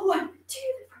 1, 2,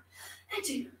 and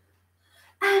 2,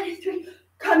 and 3.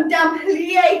 Come down,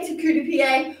 plie to coup de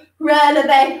pied,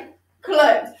 releve,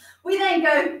 close. We then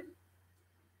go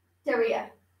derriere.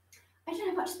 I don't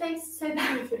have much space, so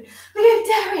bear with me. We go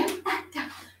derriere, and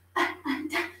down, and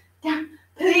down, down.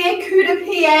 Plie, coup de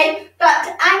pied, back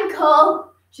to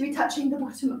ankle. Should be touching the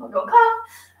bottom of your calf.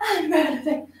 And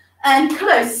releve, and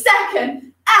close.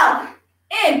 Second, out,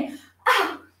 in,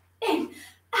 out,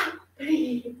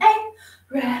 plie,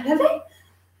 releve,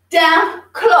 down,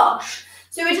 cloche.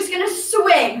 So we're just going to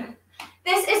swing.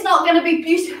 This is not going to be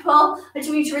beautiful. I just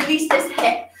want you to release this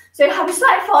hip. So have a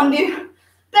slight fondue.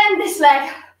 Bend this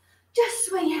leg. Just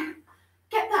swing it.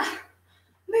 Get that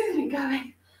movement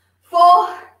going. 4,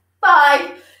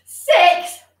 5,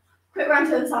 6. Quick round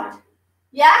to the side.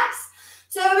 Yes?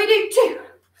 So we do 2,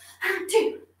 and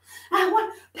 2, and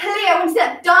 1. Plie. I want to see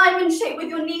that diamond shape with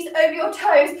your knees over your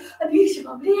toes. A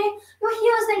beautiful plie. Your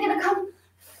heels then going to come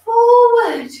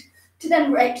forward to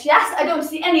then reach. Yes? I don't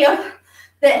see any of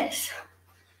this.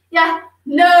 Yeah?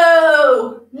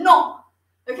 No. Not.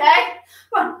 Okay?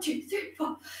 1, 2, 3,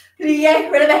 4. Plie,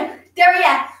 releve,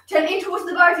 derriere. Turn in towards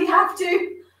the bar if you have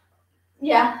to.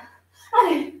 Yeah.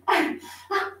 Plie,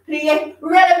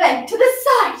 releve to the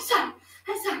side, side,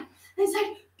 and side, and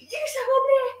side. Beautiful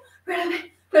plie,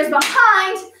 releve. Close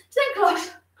behind. Then cloche,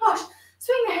 cloche.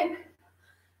 Swing the hip.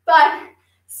 5,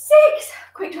 6.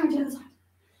 Quick turn to the side.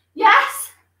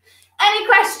 Yes? Any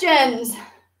questions?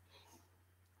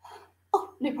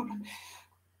 no problem.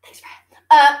 Thanks,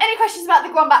 Brian. Any questions about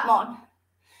the grand battement?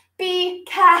 Be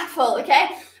careful, okay?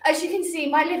 As you can see,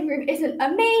 my living room isn't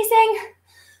amazing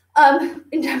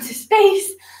in terms of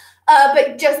space,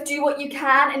 but just do what you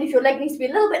can. And if your leg needs to be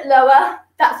a little bit lower,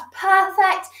 that's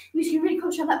perfect. You need to really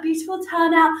concentrate on that beautiful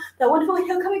turnout, that wonderful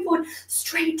heel coming forward,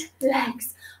 straight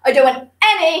legs. I don't want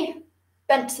any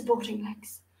bent supporting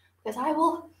legs, because I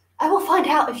will find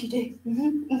out if you do.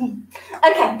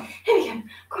 Okay, here we go.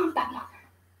 Grand battement.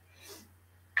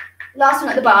 Last one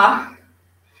at the bar.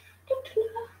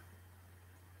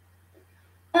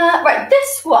 Right,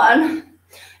 this one,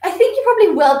 I think you probably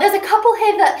will. There's a couple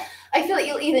here that I feel like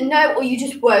you'll either know or you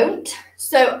just won't.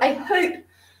 So I hope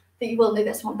that you will know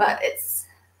this one, but it's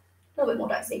a little bit more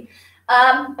dicey.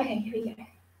 Okay, here we go.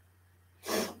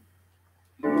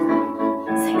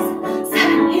 6,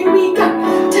 7, here we go.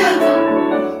 Double.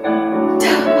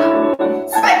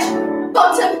 Stretch,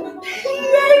 bottom,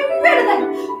 plie, rid of them.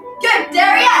 Good,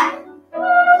 Darian.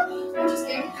 I'm just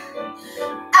going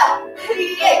out,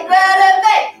 plie,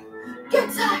 relevate. Good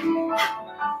side. In,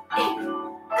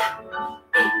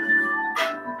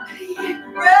 plie,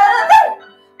 relevate.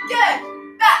 Good.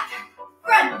 Back,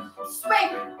 front,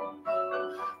 swing.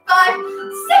 5,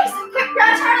 6. Quick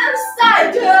round turn to the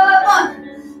side. Come on.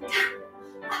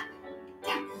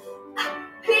 Down,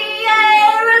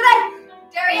 plie, relevate.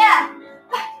 Darian.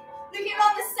 Looking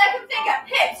on the second finger.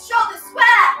 Hips, shoulders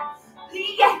square.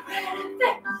 Plie,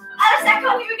 relevate. And a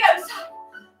second, here we go. Side,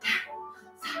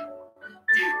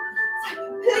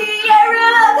 plie,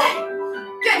 relevate.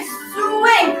 Good,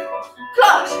 swing.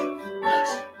 Clutch.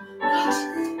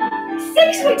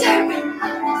 6, we don't win.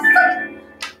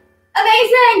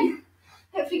 Amazing.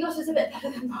 Hopefully yours is a bit better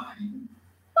than mine.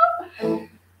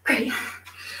 Great.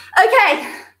 Okay,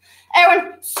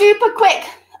 everyone, super quick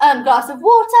glass of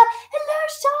water. Hello,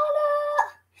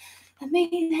 Charlotte.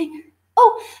 Amazing.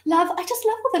 Oh, love, I just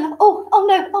love all the love.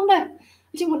 Oh no. I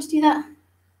didn't want to do that.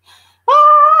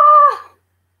 Ah!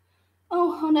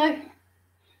 Oh no.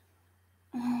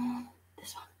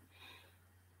 This one.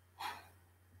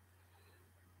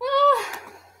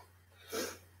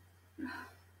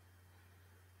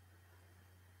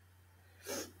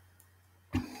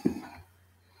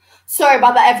 Sorry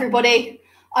about that, everybody.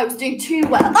 I was doing too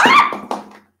well. Ah!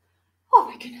 Oh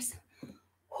my goodness.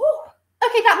 Whew.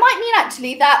 Okay, that might mean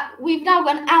actually that we've now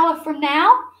got an hour from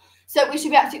now. So we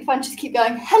should be absolutely fine. Just keep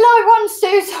going. Hello, everyone.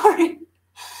 So sorry.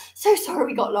 So sorry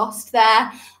we got lost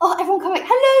there. Oh, everyone coming back.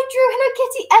 Hello, Drew. Hello,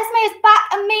 Kitty. Esme is back.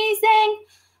 Amazing.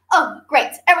 Oh,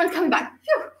 great. Everyone's coming back.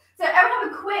 Phew. So everyone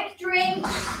have a quick drink.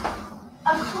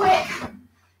 A quick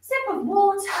sip of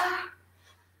water.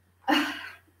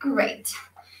 Great.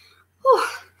 Whew.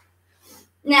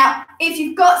 Now, if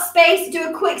you've got space, do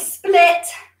a quick split.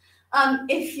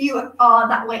 If you are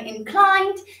that way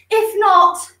inclined. If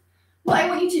not, what I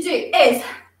want you to do is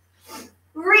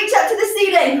reach up to the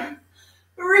ceiling.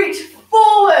 Reach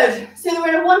forward so that we're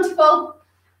in a wonderful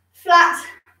flat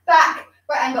back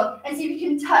right angle, and see if you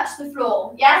can touch the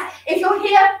floor. Yes, if you're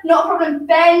here, not a problem,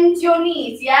 bend your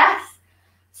knees. Yes,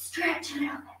 stretch a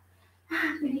little bit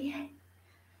and release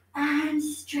and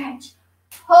stretch.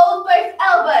 Hold both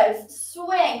elbows,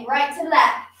 swing right to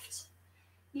left.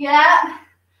 Yeah,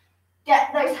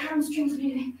 get those hamstrings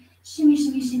moving. Shimmy,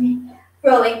 shimmy, shimmy.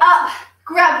 Rolling up,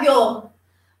 grab your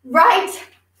right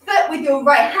foot with your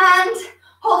right hand.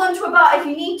 Hold on to a bar if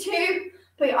you need to.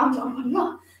 Put your arms on one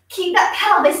more. Keep that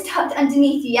pelvis tucked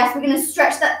underneath you. Yes, we're going to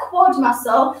stretch that quad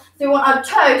muscle. So we want our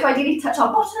toe to ideally touch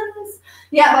our bottoms.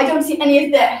 Yeah, but I don't see any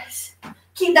of this.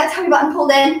 Keep that tummy button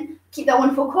pulled in. Keep that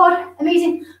wonderful quad.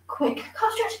 Amazing. Quick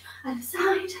calf stretch at the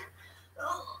side.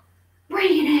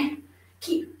 Bring it in.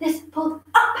 Keep this pulled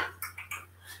up.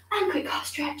 And quick calf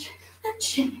stretch. And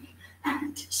shimmy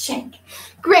and shake.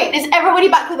 Great. Is everybody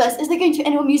back with us? Is there going to be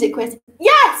any more music quiz?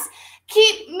 Yes.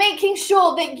 Keep making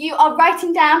sure that you are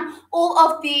writing down all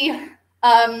of the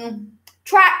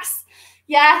tracks.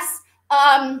 Yes.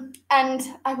 And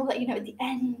I will let you know at the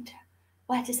end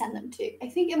where to send them to. I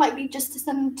think it might be just to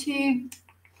send them to,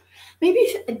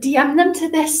 maybe DM them to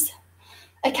this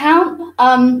account,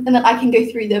 and then I can go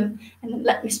through them and then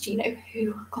let Miss G know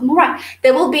who got them all right.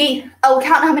 There will be, I will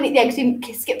count how many at the end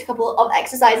because we skipped a couple of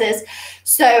exercises.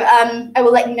 So I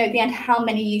will let you know at the end how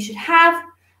many you should have.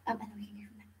 And then we can go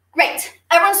from there. Great.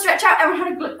 Everyone stretch out.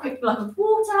 Everyone had a quick glug of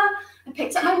water. I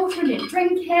picked up my water and didn't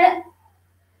drink it.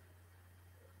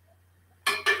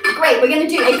 Great. We're going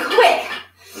to do a quick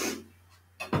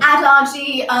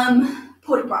adagio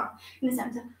port de bras in the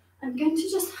center. I'm going to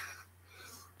just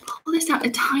pull this out a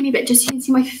tiny bit just so you can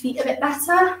see my feet a bit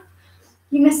better.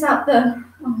 You miss out the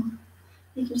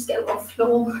You can just get a little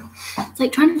floor. It's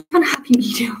like trying to find a happy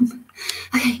medium.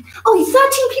 Okay. Oh,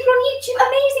 13 people on YouTube.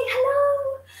 Amazing.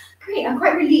 Hello. Great. I'm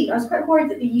quite relieved. I was quite worried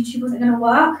that the YouTube wasn't going to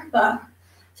work, but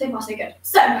so far so good.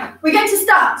 So we're going to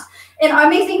start in our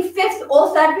amazing 5th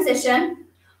or 3rd position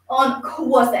on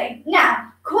croisé.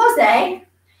 Now, croisé,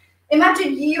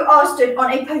 imagine you are stood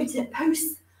on a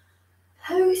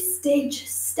postage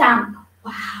stamp.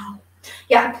 Wow.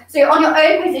 Yeah, so you're on your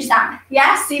own postage stamp.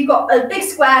 Yes, so you've got a big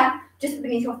square just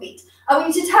beneath your feet. I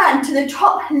want you to turn to the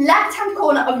top left-hand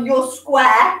corner of your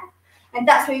square, and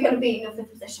that's where you're going to be in your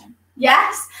 5th position.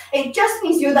 Yes, it just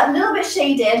means you're that little bit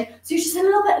shaded, so you're just a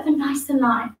little bit of a nicer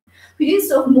line. We do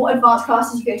sort of more advanced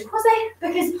classes you go to croisé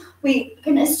because we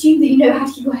can assume that you know how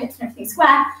to keep your hips and everything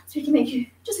square, so we can make you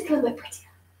just a little bit prettier.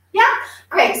 Yeah?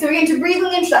 Great, so we're going to breathe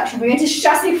on the introduction. We're going to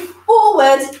chassé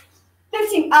forward,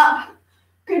 lifting up,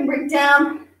 good, bring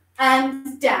down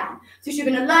and down. So you're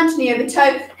going to lunge, knee over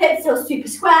toe, hips still super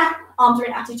square, arms are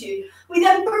in attitude. We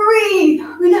then breathe,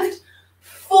 we lift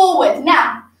forward.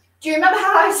 Now, do you remember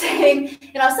how I was saying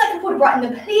in our second port de bras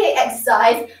in the plie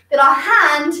exercise that our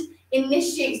hand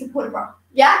initiates the port de bras?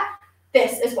 Yeah?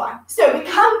 This is why. So we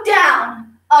come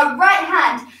down, our right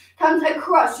hand comes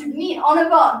across, should meet on a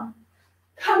bond,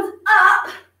 comes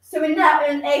up, so we're now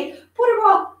in a port de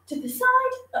bras to the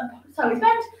side, sideways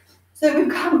bend, so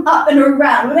we've come up and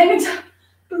around. We're then going to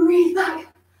breathe back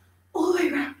all the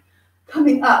way around,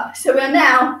 coming up. So we're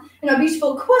now in our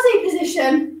beautiful croisé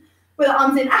position with our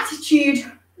arms in attitude,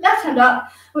 left hand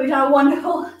up. We've done a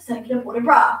wonderful circular port de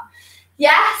bras.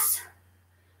 Yes?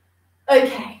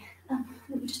 Okay.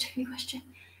 Let me just check your question.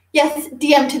 Yes,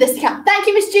 DM to this account. Thank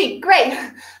you, Miss G. Great.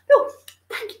 Oh,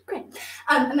 thank you. Great.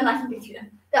 And then I can go through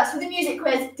them. That's for the music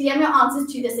quiz. DM your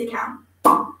answers to this account.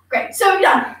 Great. So we've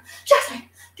done chassé,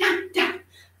 down, down,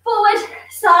 forward,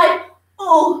 side,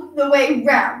 all the way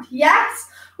round. Yes?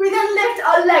 We then lift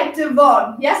our leg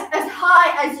devant. Yes? As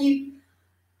high as you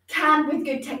can with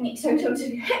good technique. So to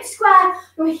your hip square,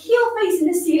 your heel facing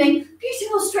the ceiling,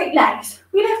 beautiful straight legs.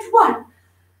 We lift 1,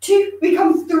 2, we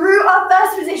come through our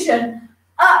first position,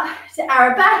 up to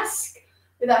arabesque,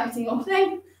 without hitting your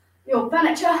thing, your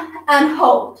furniture, and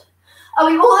hold. Are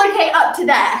we all okay up to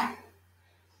there?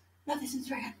 Love this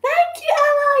instruction. Thank you,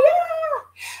 Ella,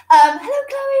 yeah! Hello,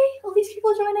 Chloe, all these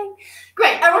people joining.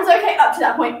 Great, everyone's okay up to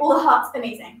that point, all the hearts,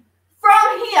 amazing.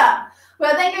 From here,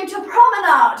 we're then going to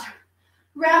promenade,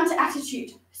 round to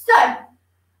attitude. So,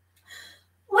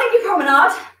 when you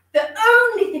promenade, the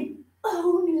only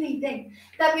thing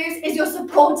that moves is your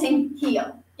supporting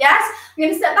heel. Yes? I'm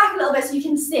going to step back a little bit so you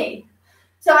can see.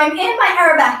 So I'm in my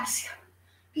arabesque.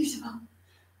 Beautiful.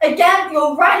 Again,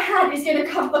 your right hand is going to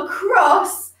come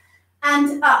across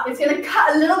and up. It's going to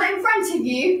cut a little bit in front of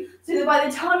you so that by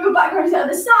the time your back goes to the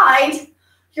other side,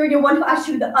 you're in your wonderful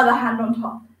attitude with the other hand on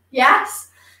top. Yes?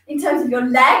 In terms of your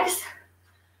legs,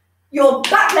 your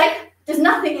back leg does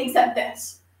nothing except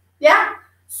this. Yeah?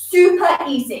 Super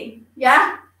easy.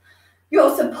 Yeah?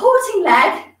 Your supporting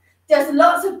leg does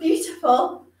lots of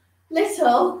beautiful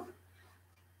little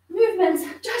movements.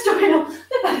 Just a little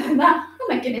bit better than that. Oh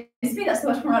my goodness me, that's so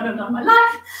much more I've done in my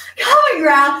life. Coming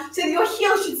around so that your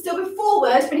heel should still be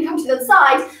forward when you come to the other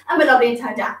side and we're lovely and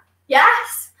turned down.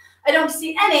 Yes? I don't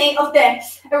see any of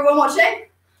this. Everyone watching?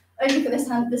 Only for this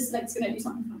hand, this leg's going to do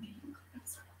something funky.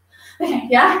 Okay,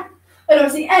 yeah? I don't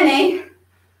see any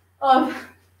of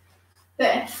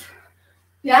this.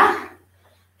 Yeah?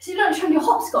 So you don't try your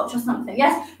hopscotch or something,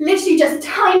 yes? Literally just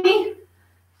tiny,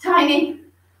 tiny,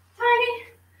 tiny,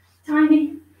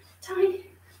 tiny, tiny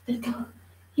little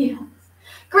heels.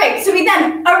 Great, so we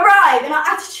then arrive in our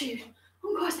attitude.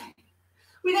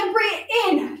 We then bring it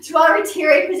in to our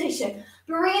retiré position.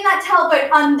 Bring that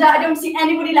tailbone under. I don't see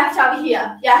anybody left out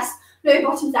here. Yes, no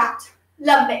bottoms out.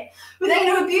 Lovely. We're then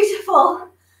going to do a beautiful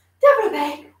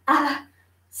développé à la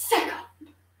seconde.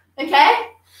 Okay?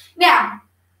 Now,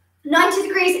 90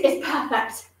 degrees is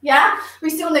perfect. Yeah? We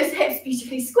still want those hips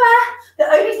beautifully square. The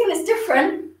only thing that's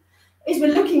different is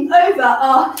we're looking over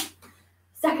our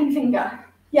second finger.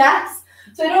 Yes?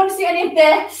 So I don't want to see any of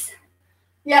this.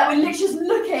 Yeah, we're literally just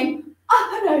looking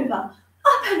up and over,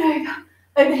 up and over.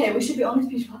 Over here, we should be on this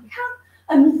beautiful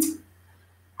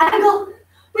angle.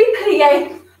 We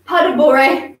plie, pas de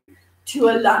bourrée to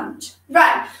a lunge.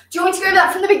 Right, do you want me to go over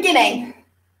that from the beginning?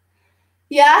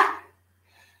 Yeah?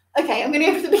 Okay, I'm going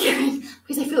to go from the beginning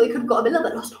because I feel like I've got a little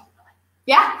bit lost.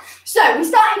 Yeah? So, we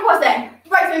start in croisé,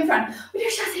 right foot in front. We do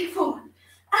chassé forward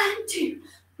and 2.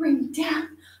 Bring down,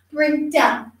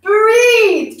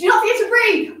 breathe. Do not forget to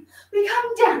breathe. We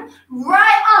come down,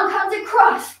 right arm comes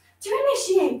across to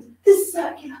initiate the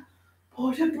circular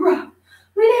port de bras.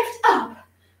 We lift up,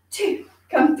 2,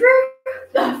 come through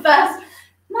the first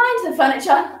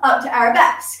furniture up to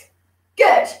arabesque.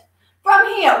 Good. From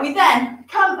here, we then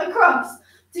come across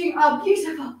doing our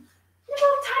beautiful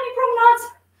little tiny promenades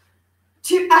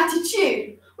to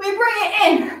attitude. We bring it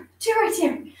in to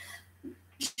rotary.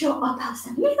 Short our pals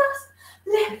underneath us.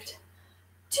 Lift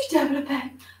to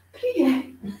développé,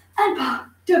 plié, and pas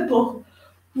debout.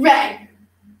 Ray.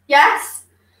 Yes?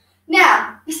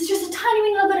 Now, this is just a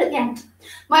tiny little bit at the end.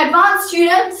 My advanced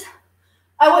students,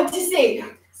 I want to see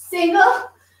single,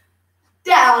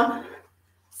 down,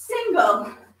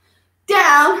 single,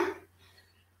 down,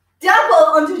 double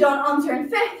onto Don, onto and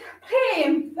fifth, plie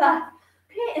in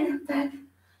third,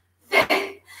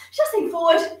 fifth, shuffling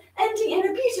forward, ending in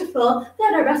a beautiful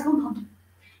third arabesque compound.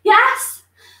 Yes?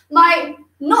 My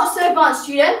not so advanced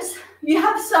students, you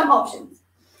have some options.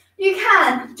 You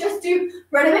can just do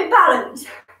ready-made balance,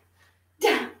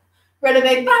 down,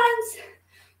 ready-made balance,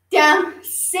 down,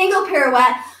 single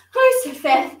pirouette, close to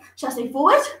fifth, shuffling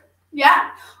forward,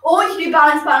 yeah? Or you can do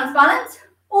balance, balance, balance,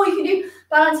 or you can do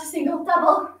balance, single,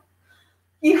 double.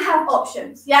 You have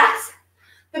options, yes?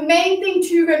 The main thing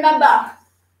to remember,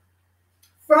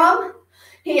 from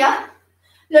here,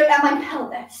 look at my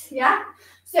pelvis, yeah?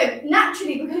 So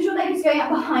naturally, because your leg is going up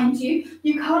behind you,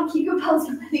 you can't keep your pelvis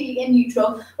completely in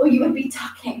neutral or you would be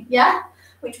tucking, yeah?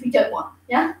 Which we don't want,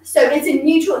 yeah? So it's in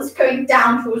neutral, it's going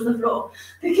down towards the floor.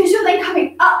 Because you're then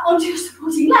coming up onto your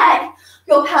supporting leg,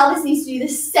 your pelvis needs to do the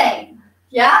same,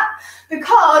 yeah?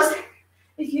 Because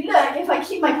if you look, if I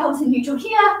keep my pelvis in neutral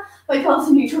here, my pelvis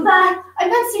in neutral there, I'm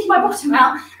then sticking my bottom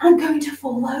out and I'm going to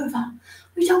fall over.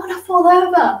 We don't want to fall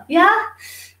over, yeah?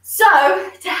 So,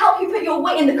 to help you put your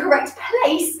weight in the correct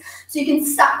place, so you can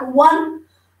stack one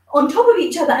on top of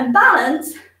each other and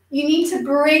balance, you need to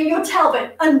bring your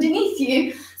tailbone underneath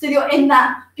you so you're in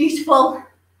that beautiful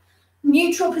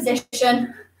neutral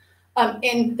position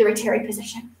in the rotary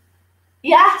position.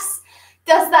 Yes?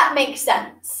 Does that make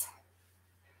sense?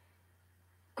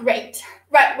 Great.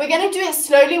 Right, we're going to do it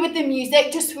slowly with the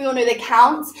music, just so we all know the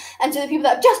counts, and so the people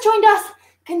that have just joined us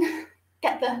can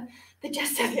get the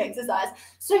gist of the exercise.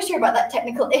 So sorry about that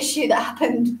technical issue that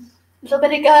happened a little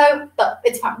bit ago, but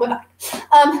it's fine, we're back.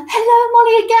 Hello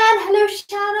Molly again, hello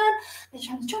Shannon. They're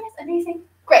trying to join us, amazing.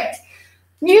 Great.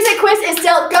 Music quiz is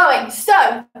still going.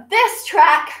 So this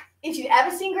track, if you've ever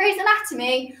seen Grey's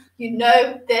Anatomy, you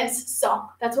know this song.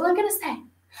 That's all I'm gonna say.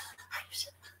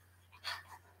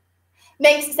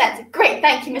 Makes sense. Great,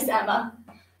 thank you, Miss Emma.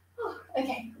 Oh,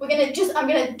 okay, I'm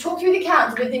gonna talk through the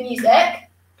counts with the music.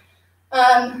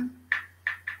 And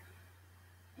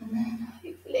then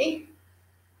hopefully.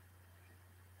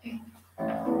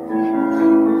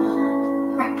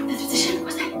 Right, the position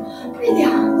was like, breathe the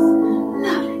arms,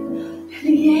 loudly.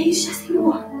 Plie, chassez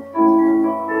 1,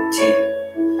 2,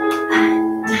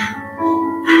 and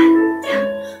down,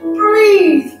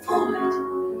 breathe forward.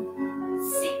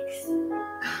 6,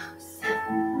 7,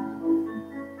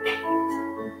 8,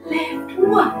 lift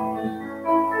 1,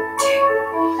 2,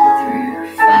 through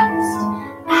first,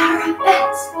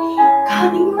 arabesque,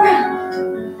 coming round,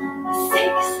 6,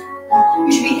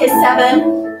 you should be here 7,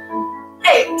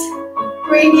 8,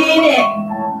 bring it in,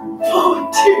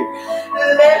 4, 2,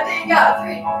 lifting up,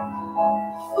 3,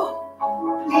 4,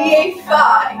 plie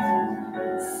 5,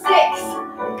 6,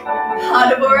 pas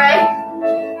de bourrée,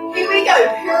 here we go,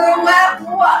 pirouette 1,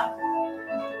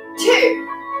 2,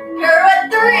 pirouette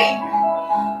 3,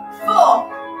 4,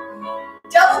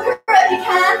 double pirouette if you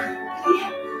can, plie,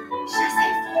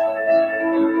 chassez forward,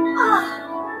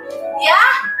 yeah?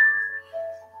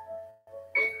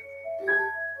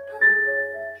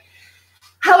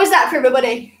 How is that for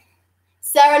everybody?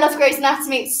 Sarah loves Grey's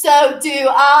Anatomy, so do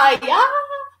I. Yeah.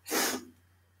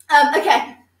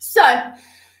 Okay, so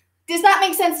does that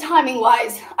make sense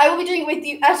timing-wise? I will be doing it with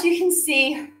you. As you can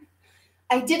see,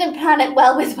 I didn't plan it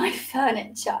well with my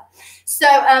furniture. So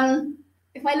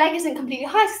if my leg isn't completely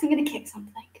high, it's because I'm going to kick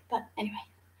something. But anyway.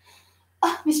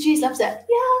 Oh, Miss Juice loves it.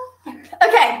 Yeah.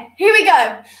 Okay, here we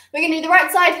go. We're going to do the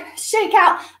right side, shake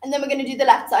out, and then we're going to do the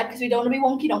left side because we don't want to be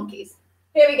wonky donkeys.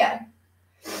 Here we go.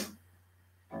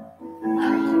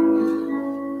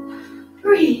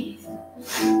 Breathe.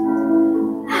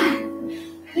 And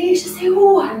please just say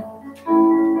 1,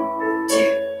 2,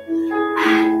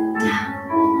 and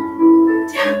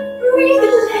down. Breathe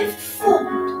and lift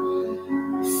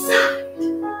forward. Side.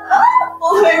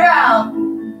 All the way around.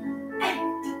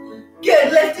 8. Good.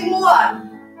 Lifting 1,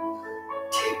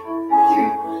 2, 3.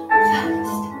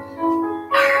 First.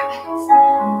 Arabesque.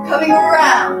 Coming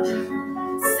around.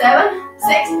 7,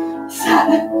 6, 7,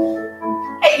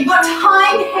 8. You've got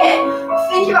time here.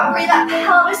 Think about bringing that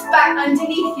pelvis back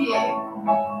underneath you.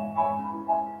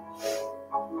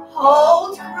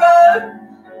 Hold, grow,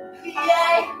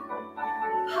 plie,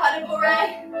 pas de bourrée,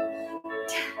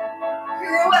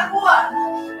 pirouette 1,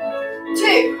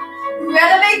 2,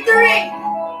 releve 3,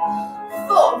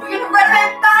 4, we're going to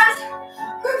releve balance,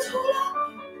 go taller,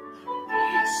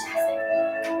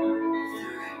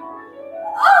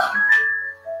 oh,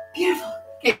 beautiful.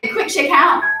 Okay, quick shake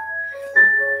out.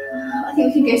 I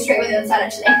think we can go straight with the other side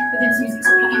actually, with this music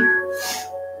still playing.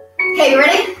 Okay, you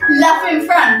ready? Left foot in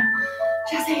front.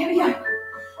 Chasse, here we go.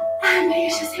 And make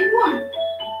a chasse 1,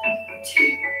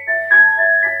 2,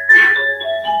 down,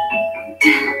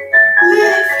 down,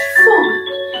 lift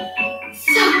forward,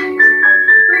 side,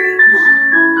 bring it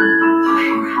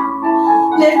around.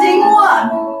 Lifting 1,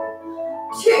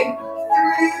 2,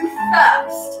 through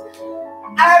first.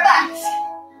 Arabesque.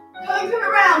 Coming from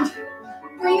around.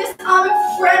 Bring this arm in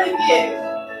front of you.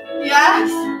 Yes.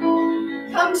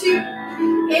 Come to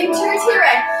into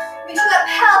retire. Make sure that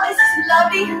pelvis is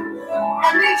lovely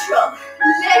and neutral.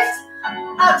 Lift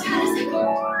up, turn a second.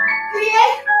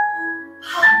 Plie.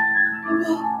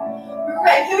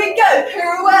 Right, here we go.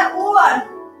 Pirouette 1,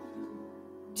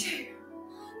 2,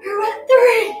 pirouette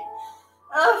 3,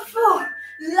 4.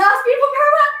 Last beautiful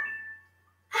pirouette.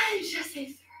 And just say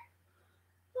 3.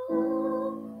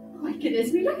 Oh my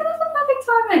goodness, we look at the perfect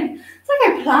timing. It's like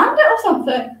I planned it or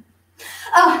something.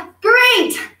 Oh,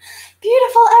 great.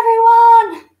 Beautiful,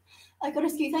 everyone. I got a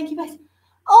scoot, thank you guys.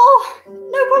 Oh,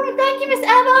 no problem, thank you, Miss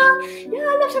Emma. Yeah,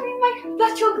 I love having my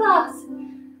virtual class.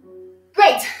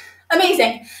 Great,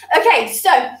 amazing. Okay, so,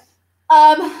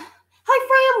 hi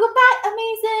Freya, we're back,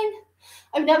 amazing.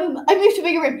 I moved to a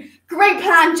bigger room. Great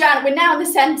plan, Jan, we're now in the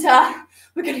center.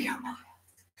 We're gonna go now.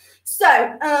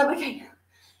 So, okay,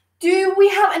 do we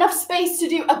have enough space to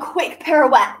do a quick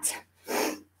pirouette?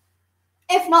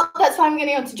 If not, that's fine, I'm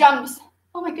gonna go to jumps.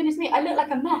 Oh my goodness me, I look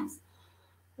like a mess.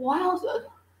 Wowza.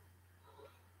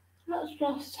 Let's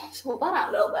just sort that out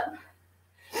a little bit.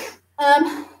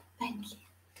 Thank you.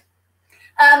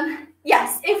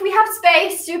 Yes, if we have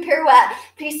space to pirouette,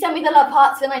 please send me the love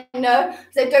hearts and I know,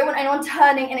 because I don't want anyone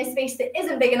turning in a space that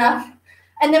isn't big enough.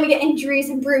 And then we get injuries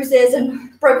and bruises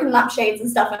and broken lampshades and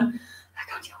stuff, and I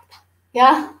can't deal with that.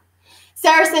 Yeah?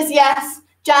 Sarah says yes.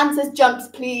 Jan says jumps,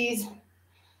 please.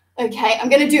 Okay, I'm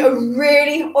going to do a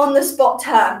really on-the-spot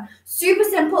turn. Super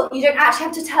simple. You don't actually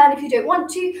have to turn if you don't want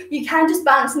to. You can just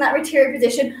balance in that rotary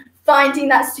position, finding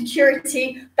that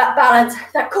security, that balance,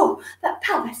 that core, that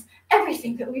pelvis,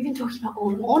 everything that we've been talking about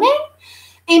all morning.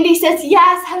 Indy says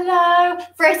yes, hello.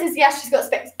 Freya says yes, she's got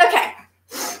space. Okay.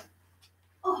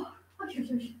 Oh,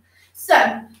 okay.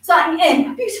 So, starting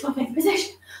in a beautiful fifth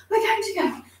position, we're going to go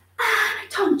and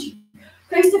tongue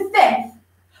close to fifth.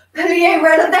 Plie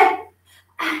releve.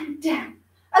 And down.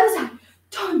 Other side.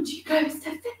 Tonji close to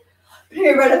fifth.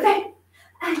 Plie releve.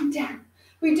 And down.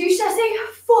 We do chasse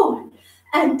forward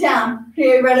and down.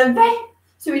 Plie releve.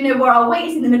 So we know where our weight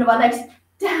is in the middle of our legs.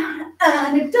 Down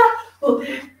and down.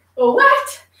 Or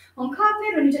wet. On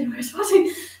carpet when you don't know where it's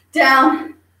spotting.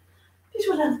 Down.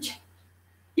 Beautiful little chin.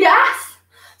 Yes.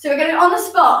 So we're going to on the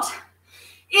spot.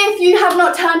 If you have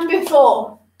not turned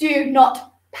before, do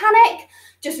not panic.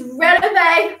 Just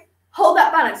releve. Hold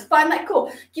that balance, find that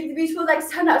core. Keep the beautiful legs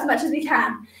turned out as much as we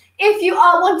can. If you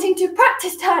are wanting to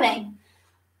practice turning,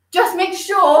 just make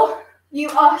sure you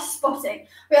are spotting.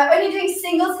 We are only doing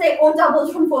singles today or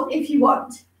doubles from fourth if you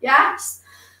want. Yes?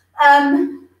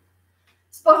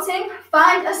 Spotting,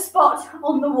 find a spot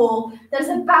on the wall that's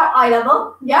about eye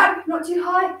level. Yeah, not too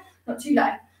high, not too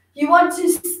low. You want to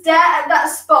stare at that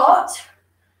spot,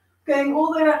 going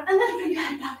all the way around, and then bring your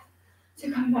head back. So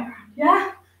coming back around,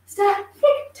 yeah? Stare,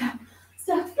 flick, turn.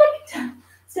 Stare, flick, turn.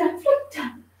 Stare, flick,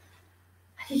 turn.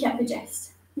 You get the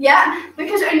gist. Yeah,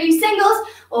 because we're only singles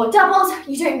or doubles,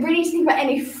 you don't really need to think about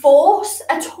any force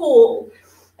at all.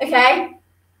 Okay?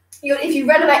 If you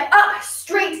relevate up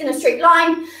straight in a straight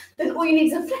line, then all you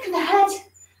need is a flick of the head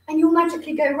and you'll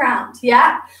magically go round.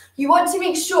 Yeah? You want to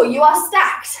make sure you are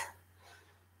stacked.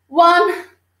 One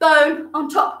bone on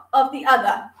top of the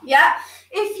other. Yeah?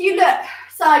 If you look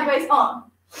sideways on,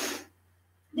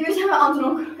 there is my arms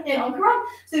on correct,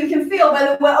 so we can feel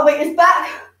whether our weight is back,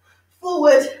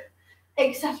 forward,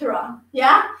 etc.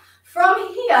 Yeah?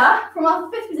 From here, from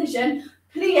our fifth position,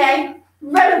 plie,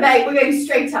 releve, we're going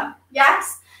straight up.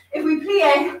 Yes? If we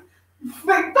plie,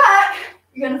 break back,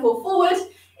 you're going to fall forward.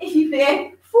 If you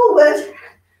plie, forward,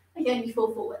 again you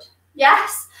fall forward.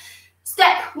 Yes?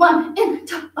 Step one in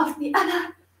top of the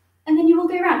other, and then you will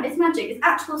go around. It's magic. It's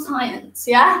actual science.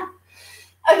 Yeah?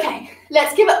 Okay,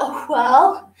 let's give it a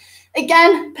whirl.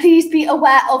 Again, please be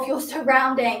aware of your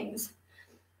surroundings.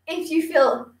 If you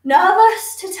feel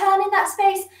nervous to turn in that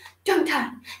space, Don't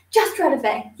turn, just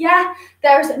releve, yeah?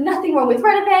 There is nothing wrong with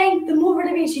releving. The more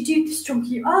releves you do, the stronger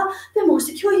you are, the more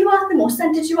secure you are, the more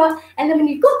centered you are, and then when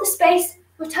you've got the space,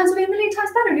 your turns will be a million times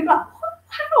better, and you'll be like,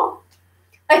 how?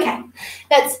 Okay,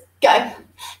 let's go.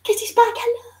 Kitty's back,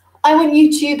 hello. I'm on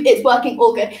YouTube, it's working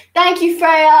all good. Thank you,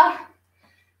 Freya.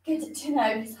 Good to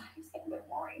know, because I was getting a bit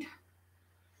worried.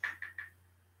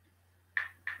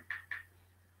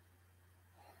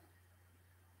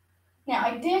 Now,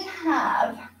 I did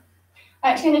have,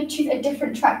 I'm actually going to choose a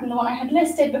different track than the one I had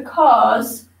listed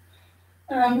because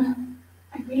I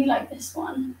really like this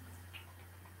one.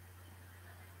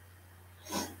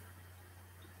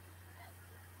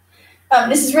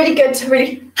 This is really good to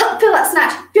really help feel that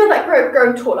snatch, feel that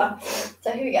grow taller.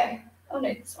 So here we go. Oh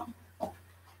no, this one.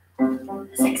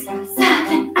 6,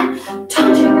 7, and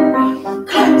told you,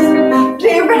 close,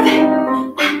 clear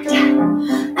rhythm, and down,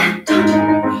 and told you,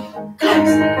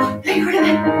 close, clear rhythm,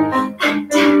 and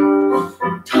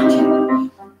down, told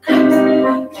you, close,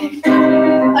 clear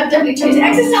rhythm. I'm definitely choosing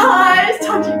exercise,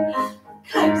 told you,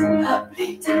 close, up,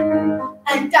 down,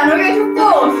 and down. We're going to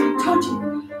fourth, told you,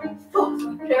 fourth,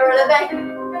 clear rhythm,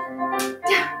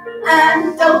 down,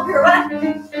 and double pirouette,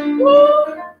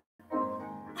 woo,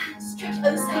 and stretch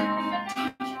other side.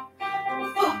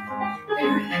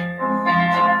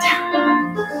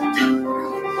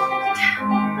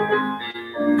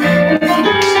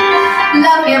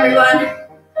 Lovely, everyone.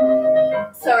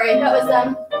 Sorry, that was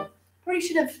probably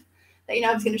should have let you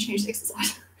know I was going to change the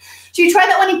exercise. Should you try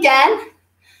that one again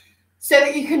so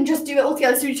that you can just do it all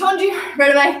together? So you tonju,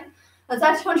 releve,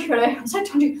 outside tonju, releve, outside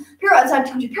tonju, pirouette, outside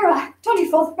tonju, pirouette, tonju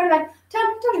fourth, releve,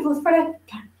 turn, tonju fourth, releve,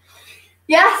 turn.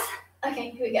 Yes? Okay,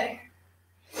 here we go.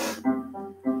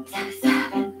 6,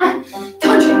 7, and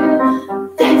tonju,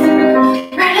 6,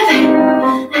 releve,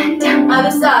 and down,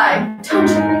 other side,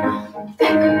 tonju,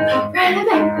 6,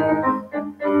 releve.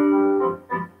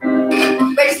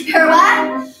 Raise the pirouette,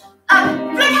 up,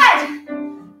 flick head,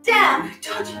 down,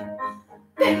 tonju,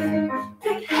 flick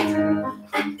head,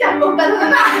 and down, or better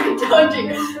than that, tonju,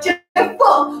 just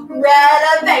full,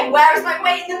 releve, where is my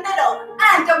weight in the middle,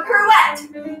 and a pirouette,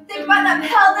 think about that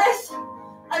pelvis,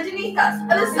 underneath us,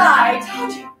 other side,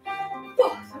 tonju,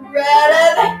 full,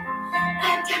 releve,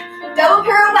 and down, double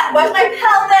pirouette, where's my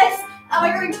pelvis, am I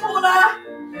going taller,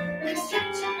 and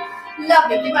stretch,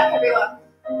 lovely, give back everyone.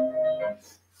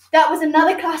 That was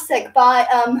another classic by,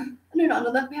 no, not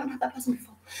another, we haven't had that person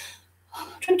before. I'm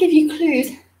trying to give you clues.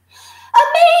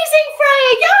 Amazing,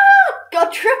 Freya, yeah!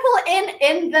 Got triple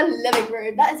in the living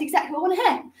room. That is exactly what I want to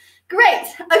hear. Great,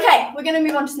 okay, we're gonna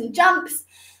move on to some jumps.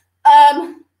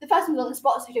 The first one's on the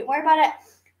spot, so don't worry about it.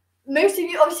 Most of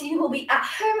you obviously will be at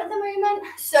home at the moment,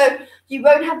 so you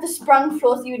won't have the sprung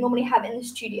floor that you would normally have in the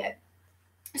studio.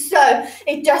 So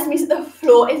it just means that the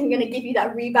floor isn't going to give you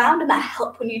that rebound and that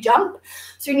help when you jump.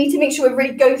 So we need to make sure we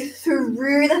really go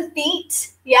through the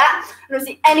feet, yeah? I don't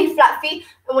see any flat feet.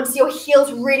 I want to see your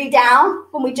heels really down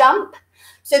when we jump,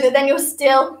 so that then you're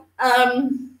still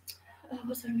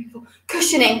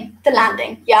cushioning the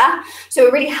landing, yeah? So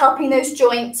we're really helping those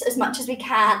joints as much as we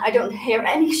can. I don't hear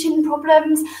any shin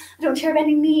problems. I don't hear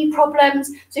any knee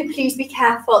problems. So please be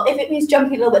careful. If it means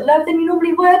jumping a little bit lower than you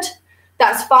normally would,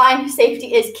 that's fine.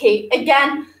 Safety is key.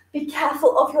 Again, be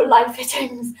careful of your light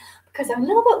fittings because I'm a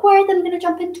little bit worried that I'm going to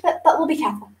jump into it, but we'll be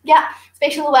careful. Yeah,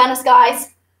 spatial awareness,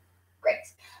 guys. Great.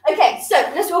 Okay, so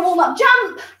let's do a warm-up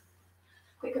jump.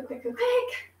 Quick.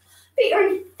 Feet are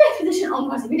in fifth position on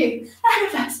crossing. We do. And a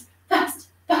first, fifth,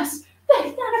 and a first,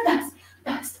 fifth, and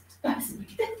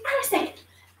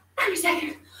a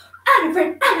second, and a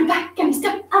front, and a back, and a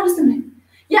step, and a stomach.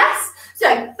 Yes?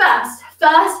 So first.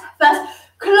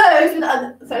 Close with the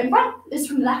other foot in front. This is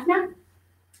from the left now.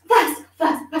 First.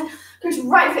 Close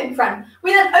right foot in front.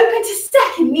 We then open to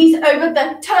second, knees over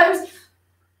the toes.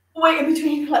 Weight in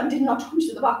between, like we did not touch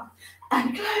to the bar.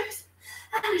 And close.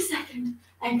 And a second.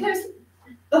 And close.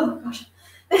 Oh gosh.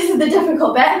 This is the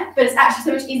difficult bit, but it's actually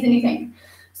so much easier than you think.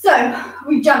 So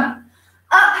we jump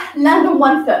up, land on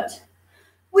one foot.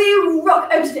 We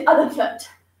rock over to the other foot.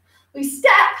 We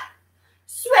step,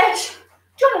 switch,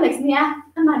 draw the legs in the air,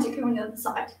 and magically on the other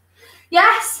side.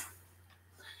 Yes?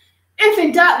 If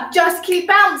in doubt, just keep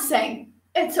bouncing.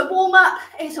 It's a warm-up,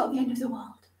 it's not the end of the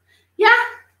world. Yeah?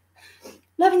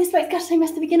 Loving this place, gosh, I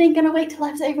missed the beginning, gonna wait till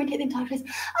I was over and hit the entire place.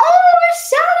 Oh,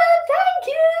 Shannon, thank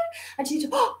you! I just need to,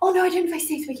 oh no, I don't know if I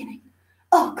saved the beginning.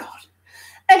 Oh God.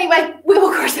 Anyway, we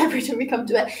will cross that bridge when we come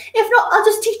to it. If not, I'll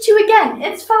just teach you again,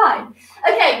 it's fine.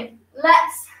 Okay,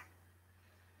 let's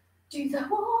do the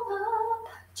warm-up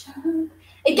jump.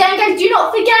 Again, guys, do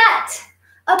not forget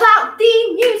about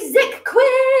the music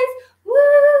quiz.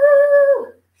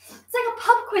 Woo! It's like a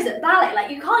pub quiz at ballet. Like,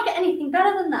 you can't get anything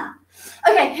better than that.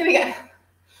 Okay, here we go.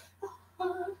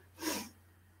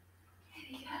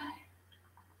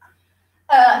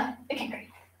 Okay, great.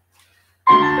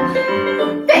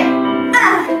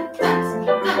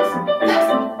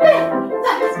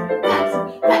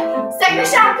 Second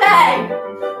champagne.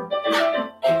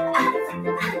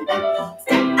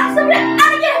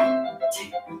 And again.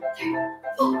 2, 3,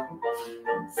 4,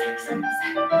 6, 7,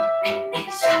 8.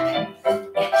 Champagne.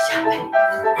 Champagne.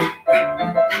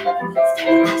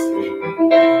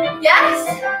 Yes.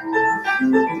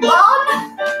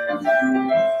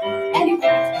 Anyway,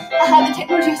 I have the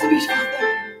technology is so beautiful.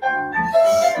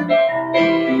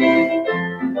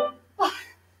 Oh,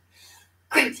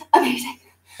 great, amazing.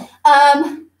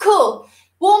 Cool.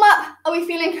 Warm up. Are we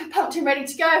feeling pumped and ready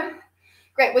to go?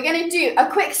 Great. We're going to do a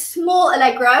quick small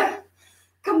allegro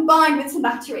combined with some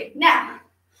battery. Now,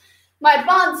 my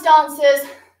advanced dancers,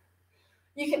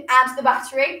 you can add the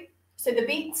battery, so the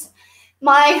beats.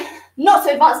 My not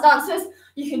so advanced dancers,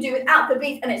 you can do without the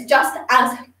beat, and it's just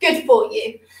as good for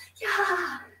you.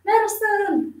 Yeah,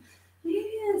 medicine.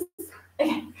 Yes.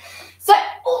 Okay. So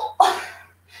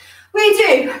we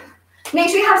do make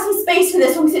sure you have some space for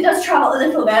this one because it does travel a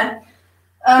little bit.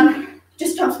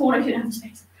 Just jump smaller if you don't have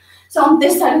space. So on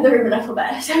this side of the room a little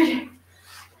bit. So we do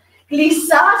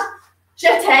glissade,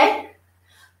 jeté,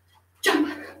 jump,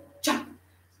 jump,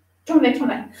 tomber,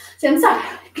 tomber. So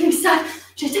inside, glissade,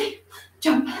 jeté,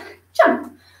 jump,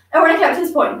 jump. Everyone okay up to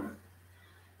this point?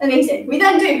 Amazing. We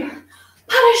then do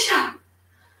pas de chat,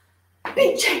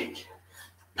 beat change,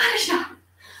 pas de chat,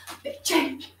 beat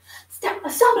change, step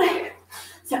assemble,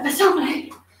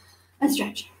 and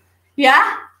stretch.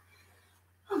 Yeah?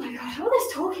 Oh my god, all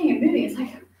this talking and moving is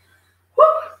like, whoo!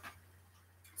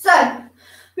 So,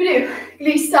 we do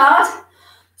glissade,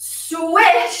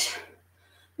 swish,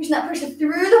 pushing that pressure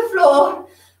through the floor,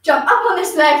 jump up on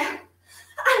this leg,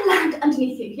 and land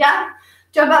underneath you, yeah?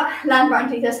 Jump up, land right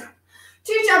underneath us.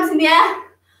 2 jumps in the air,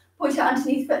 point your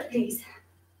underneath foot, please.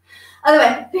 Other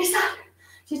way, glissade,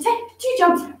 just take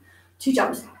 2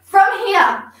 jumps. From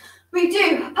here, we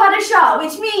do pas de chat,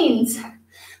 which means,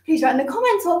 please write in the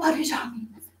comments what pas de chat means.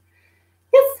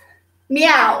 Yes,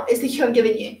 meow is the cue I'm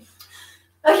giving you.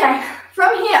 Okay,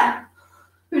 from here,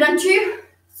 we've done 2,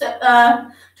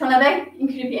 tourne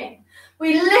incliné.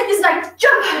 We lift this leg,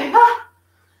 jump over.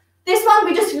 This one,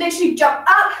 we just literally jump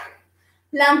up,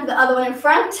 land with the other one in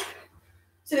front,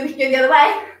 so that we can go the other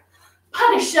way. Pas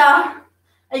de chat,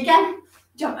 again,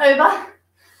 jump over,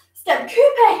 step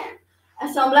coupe,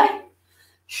 assemble,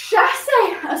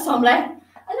 chassé, assemble, and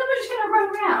then we're just going to run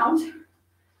around.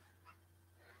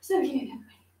 So we can go the other way.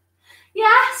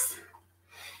 Yes?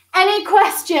 Any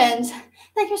questions?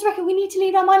 Thank you, Mr. Rebecca. We need to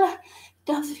leave our Myla.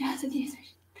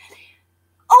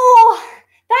 Oh,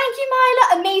 thank you,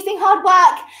 Myla. Amazing hard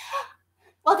work.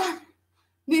 Well done.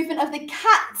 Movement of the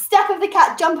cat, step of the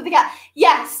cat, jump of the cat.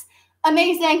 Yes,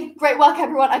 amazing. Great work,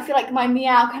 everyone. I feel like my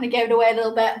meow kind of gave it away a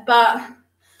little bit, but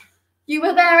you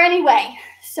were there anyway,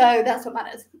 so that's what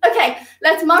matters. Okay,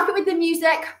 let's mark it with the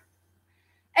music.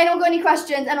 Anyone got any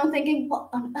questions? Anyone thinking, what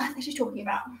on earth is she talking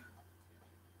about?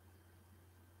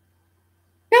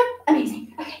 No?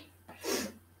 Amazing. Okay.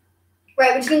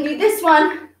 Right, we're just going to do this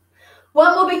one.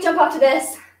 One more big jump after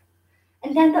this.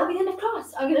 And then that'll be the end of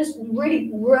class. I'm going to just really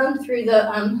run through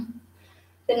the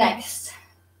next.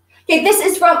 Okay, this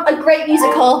is from a great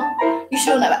musical. You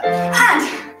should all know it. And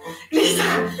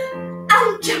glissade,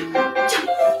 and jump, jump,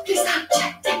 glissade,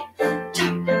 jump,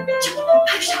 jump, jump,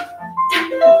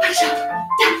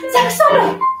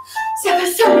 step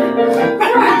assemble,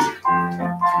 run around.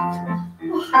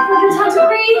 Oh, time to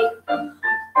breathe.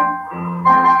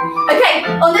 Okay,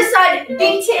 on this side,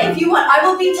 beat it if you want. I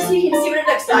will beat it so you can see what it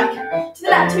looks like. To the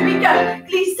left, here we go.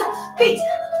 Glissade, beat,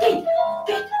 beat,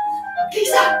 beat,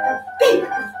 glissade, beat,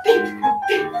 beat,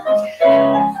 beat.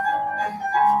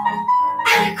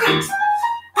 And across,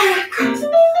 and across.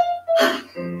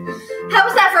 How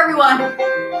was that for everyone?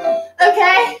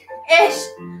 Okay-ish?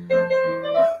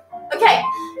 Okay,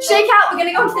 shake out. We're going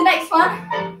to go on to the next one.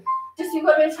 Just so you've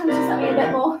got a bit of time to do something a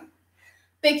bit more.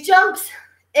 Big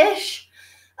jumps-ish.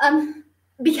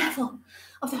 Be careful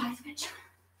of the high switch.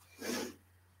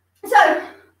 So,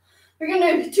 we're going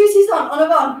to do 2 saisons en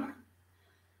avant.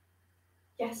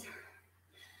 Yes.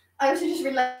 I also just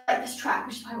really like this track,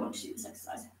 which is why I want to do this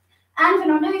exercise. And if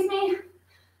anyone knows me,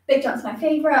 big jump's my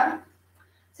favourite.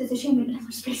 So it's a shame we don't have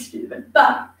much space to do them.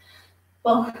 But,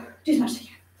 well, do as much as you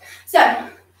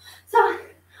can. So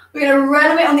we're going to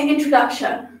run away on the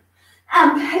introduction.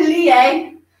 And plie.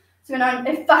 So we're now in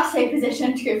a facet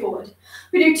position to go forward.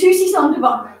 We do 2 saisons en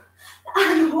avant.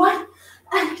 And 1,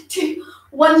 and 2,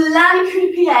 One landing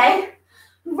coup-de-pied,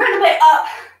 releve up,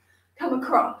 come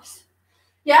across.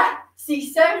 Yeah?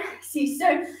 C-stone,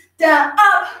 down,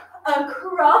 up,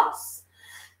 across.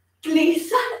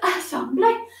 Glissade,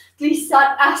 assemblée,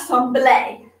 glissade,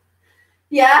 assemblée.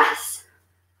 Yes?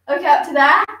 Okay, up to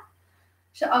there.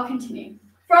 So I'll continue.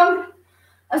 From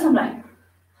assemblée.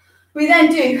 We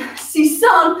then do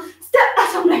sisson, step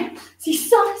assemblée,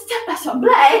 sisson, step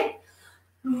assemblée,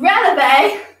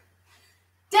 releve,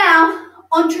 down,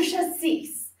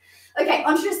 entrechatsis. Okay,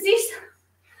 entrechatsis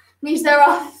means there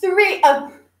are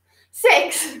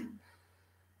six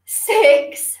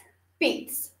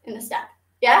beats in the step.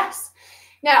 Yes?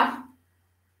 Now,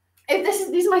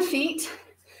 if these are my feet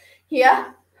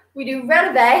here, we do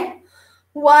releve,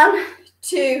 1,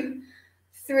 2,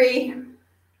 3.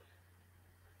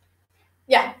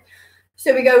 Yeah.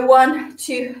 So we go 1,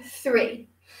 2, 3.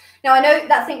 Now I know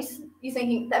that you're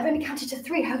thinking that I've only counted to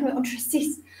 3. How can I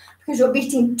entrechatsis? Because you're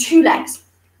beating 2 legs.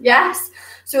 Yes?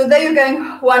 So although you're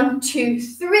going 1, 2,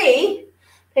 3,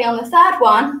 play on the third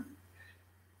one,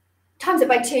 times it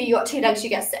by 2, you got 2 legs, you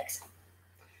get 6.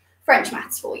 French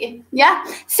maths for you. Yeah?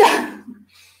 So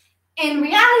in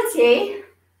reality,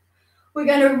 we're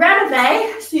going to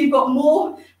releve, so you've got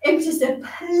more impetus to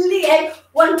plie.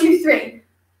 1, 2, 3.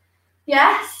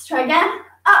 Yes? Try again.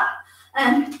 Up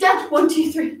and down. 1,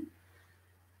 2, 3.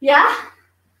 Yeah?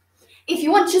 If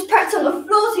you want to just practice on the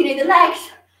floor so you know the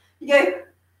legs, you go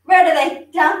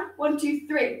releve, down, 1, 2,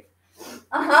 3.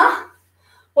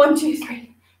 1, 2,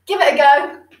 3. Give it a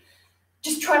go.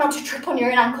 Just try not to trip on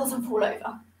your own ankles and fall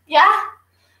over. Yeah?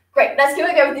 Great. Let's give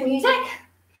it a go with the music.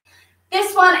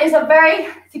 This one is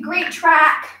it's a great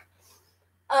track.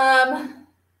 I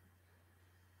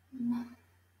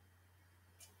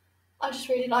just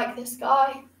really like this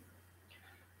guy. I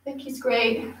think he's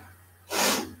great.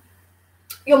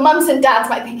 Your mums and dads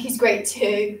might think he's great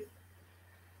too,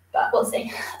 but we'll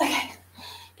see. Okay.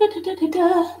 Da, da, da, da,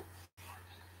 da.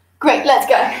 Great, let's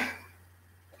go.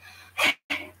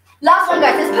 Okay. Last one,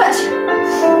 guys, let's push.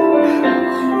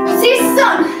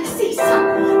 Sisson,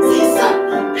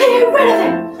 hey,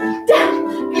 releve, down,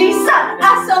 glissade,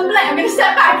 assemblée. I'm going to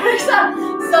step back, glissade,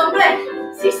 assemblée,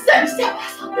 sisson, step,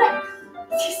 assemblée,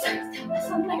 sisson, step,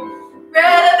 assemblée,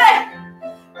 releve,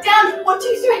 down, 1,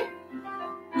 2,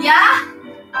 3. Yeah?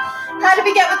 How did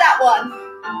we get with that one?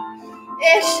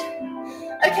 Ish.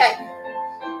 Okay.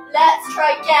 Let's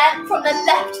try again from the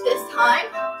left this time.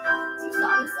 So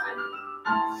start on this side.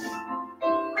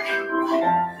 Okay.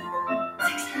 5,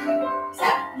 6,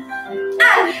 7.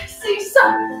 And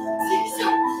sisson,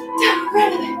 down,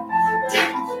 releve,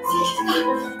 down, sisson,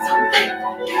 something,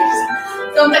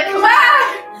 come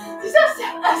on. Sisson,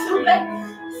 step, assemblée,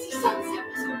 sisson, step,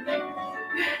 assemblée,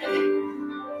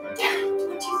 releve, down,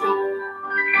 1, 2, 3.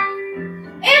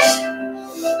 Ish.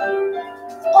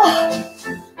 Oh,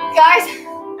 guys,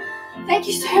 thank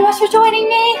you so much for joining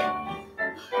me.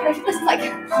 This is like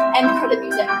end credit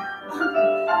music.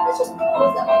 Let's just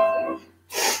pause that.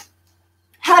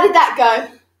 How did that go?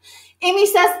 Amy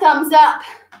says thumbs up.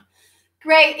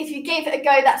 Great. If you gave it a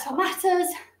go, that's what matters.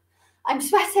 I'm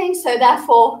sweating, so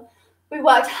therefore we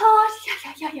worked hard.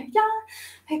 Yeah.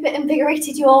 Hope it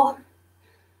invigorated your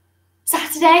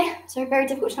Saturday. So very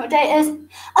difficult to know what day it is. Amazing,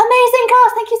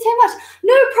 class. Thank you so much.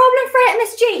 No problem, Freya and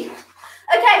Miss G.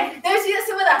 Okay, those of you that are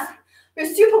still with us,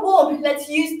 we're super warm. Let's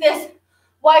use this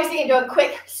wisely and do a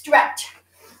quick stretch.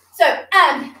 So,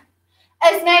 and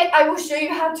Esme, I will show you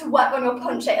how to work on your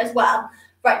punch as well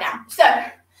right now. So,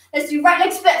 let's do right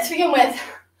leg splits to begin with.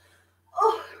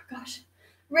 Oh, gosh.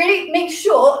 Really make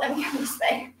sure, let me have this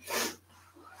space.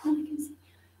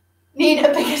 Need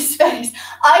a bigger space.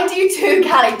 I do too,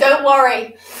 Callie, don't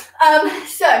worry.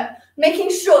 So,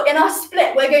 making sure in our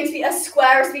split, we're going to be as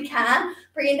square as we can,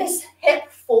 bringing this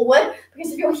hip forward,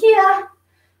 because if you're here,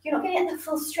 you're not going to get the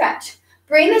full stretch.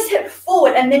 Bring this hip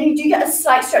forward, and then you do get a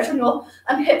slight stretch on your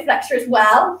hip flexor as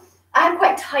well. I have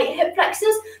quite tight hip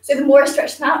flexors, so the more I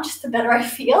stretch them out, just the better I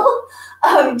feel,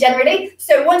 generally.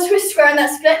 So once we're square in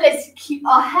that split, let's keep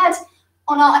our head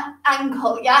on our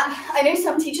ankle, yeah? I know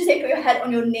some teachers say put your head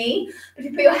on your knee, but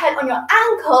if you put your head on your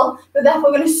ankle, you're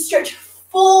therefore going to stretch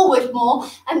forward more,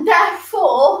 and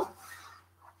therefore,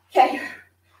 okay,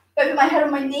 I put my head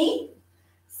on my knee,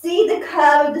 see the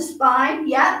curve of the spine,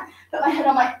 yeah? Put my head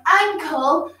on my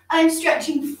ankle, and I'm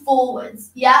stretching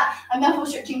forwards, yeah? I'm therefore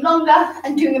stretching longer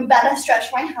and doing a better stretch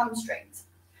for my hamstrings.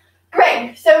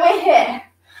 Great, so we're here.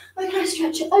 We're going to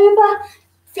stretch it over.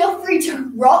 Feel free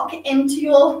to rock into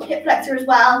your hip flexor as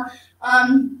well.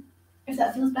 If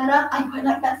that feels better, I quite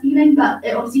like that feeling, but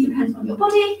it obviously depends on your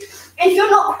body. If you're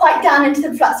not quite down into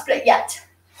the flat split yet,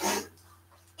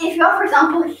 if you're, for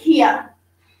example, here,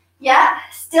 Yeah,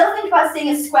 still think about staying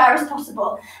as square as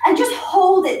possible and just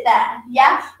hold it there.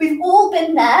 Yeah, we've all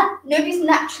been there. Nobody's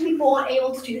naturally born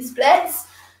able to do the splits.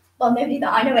 Well, nobody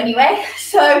that I know anyway.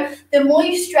 So the more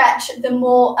you stretch, the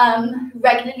more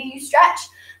regularly you stretch,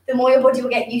 the more your body will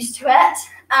get used to it.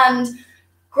 And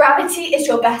gravity is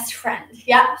your best friend.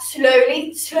 Yeah,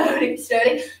 slowly, slowly,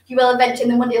 slowly, you will eventually,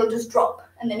 and then one day it'll just drop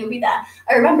and then you'll be there.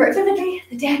 I remember it vividly,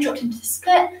 the day I dropped into the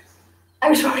split. I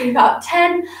was probably about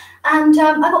 10 and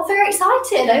I got very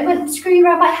excited. I went screaming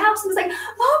around my house and was like, Mom, look,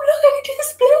 I can do the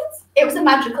splits. It was a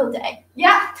magical day.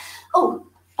 Yeah. Oh,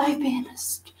 I've been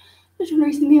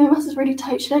recently, my muscles are really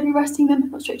tight. Should I be resting them?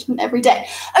 I'm not stretching them every day.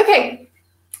 Okay,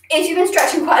 if you've been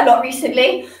stretching quite a lot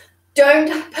recently,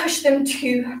 don't push them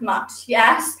too much,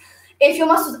 yes? If your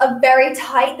muscles are very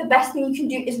tight, the best thing you can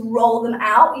do is roll them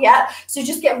out, yeah? So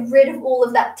just get rid of all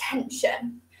of that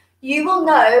tension. You will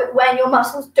know when your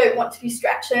muscles don't want to be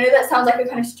stretched. I know that sounds like a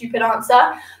kind of stupid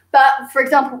answer, but for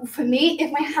example, for me,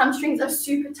 if my hamstrings are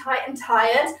super tight and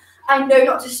tired, I know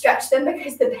not to stretch them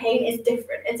because the pain is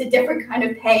different. It's a different kind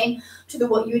of pain to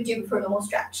what you would do for a normal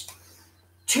stretch.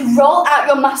 To roll out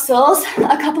your muscles,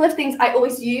 a couple of things I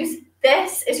always use.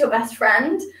 This is your best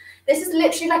friend. This is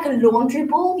literally like a laundry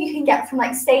ball you can get from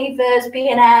like Savers,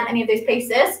 B&M, any of those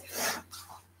places.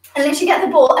 And literally get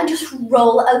the ball and just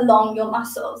roll along your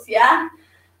muscles, yeah?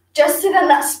 Just so then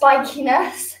that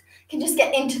spikiness can just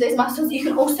get into those muscles. You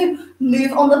can also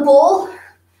move on the ball,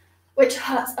 which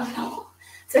hurts a lot,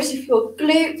 especially for your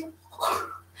glutes.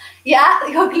 Yeah,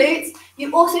 your glutes.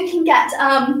 You also can get,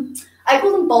 I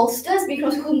call them bolsters, but you can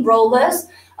also call them rollers.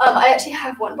 I actually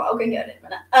have one, but I'll go get it in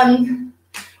a minute.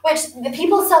 Which the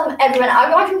people sell them everywhere. I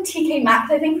got one from TK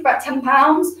Maxx, I think, for about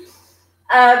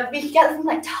 £10. You can get them from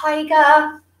like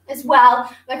Tiger as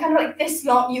well. They're kind of like this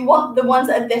long. You want the ones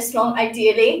that are this long,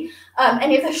 ideally.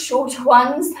 Any of the shorter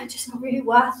ones, they're just not really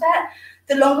worth it.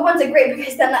 The longer ones are great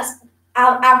because then that's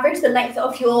average the length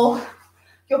of your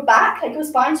back, like your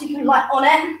spine, so you can lie on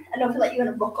it and don't feel like you're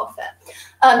going to rock off it.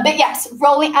 But yes,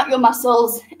 rolling out your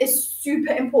muscles is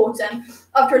super important.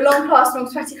 After a long class, long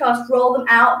sweaty class, roll them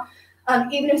out,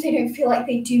 even if they don't feel like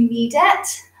they do need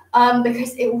it,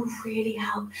 because it will really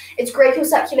help. It's great for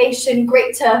circulation,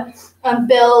 great to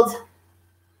build.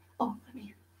 Oh,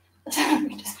 let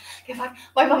me just go back.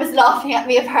 My mum is laughing at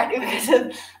me apparently because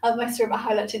of my story about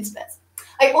highlighting splits.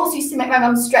 I also used to make my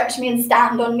mum stretch me and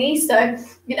stand on me, so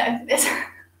you know this.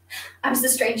 I was a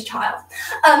strange child.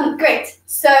 Great.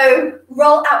 So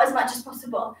roll out as much as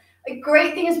possible. A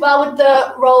great thing as well with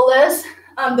the rollers,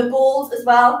 the balls as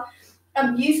well.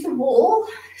 Use the wall.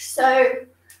 So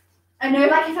I know,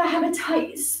 like if I have a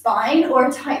tight spine or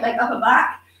a tight like upper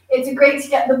back, it's great to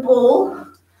get the ball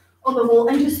on the wall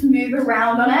and just move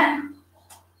around on it.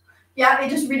 Yeah, it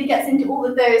just really gets into all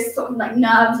of those sort of like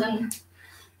nerves and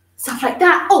stuff like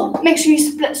that. Oh, make sure you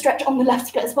split stretch on the left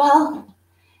split as well.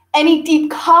 Any deep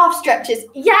calf stretches?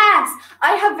 Yes,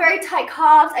 I have very tight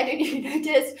calves. I don't know if you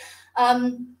noticed.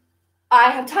 I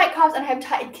have tight calves and I have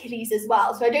tight Achilles as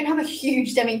well. So I don't have a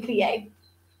huge demi-plie.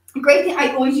 A great thing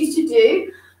I always used to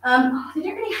do, they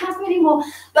don't really have them anymore,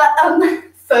 but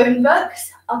phone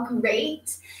books are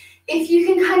great. If you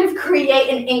can kind of create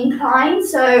an incline,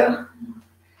 so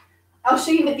I'll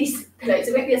show you with these pillows,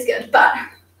 it won't be as good, but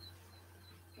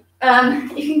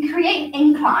you can create an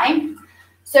incline.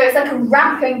 So it's like a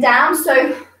ramp going down.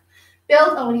 So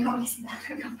build, oh, you can't really see that.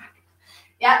 Come back.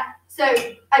 Yeah. So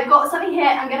I've got something here.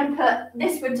 I'm going to put,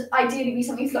 this would ideally be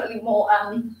something slightly more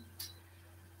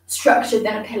structured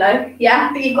than a pillow.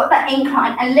 Yeah. But you've got that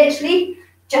incline and literally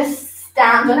just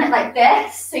stand on it like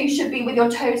this. So you should be with your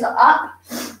toes up.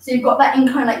 So you've got that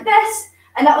incline like this,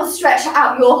 and that will stretch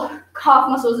out your calf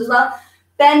muscles as well.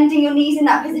 Bending your knees in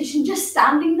that position, just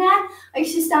standing there. I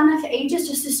used to stand there for ages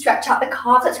just to stretch out the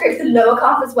calves. That's great for the lower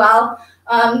calf as well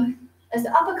as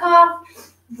the upper calf.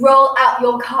 Roll out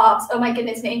your calves. Oh my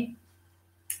goodness me.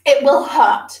 It will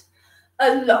hurt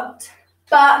a lot,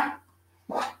 but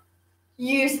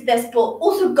use this ball.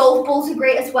 Also, golf balls are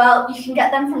great as well. You can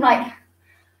get them from like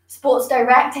Sports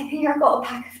Direct. I think I got a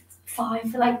pack of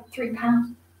 5 for like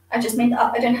 £3. I just made that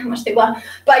up. I don't know how much they were,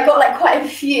 but I got like quite a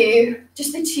few,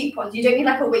 just the cheap ones. You don't need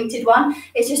like a weighted one.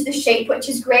 It's just the shape, which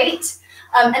is great.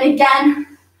 And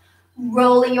again,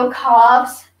 rolling your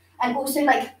calves and also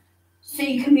like, so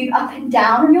you can move up and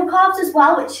down on your calves as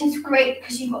well, which is great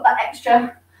because you've got that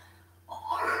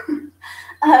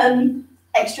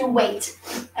extra weight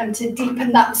to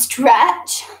deepen that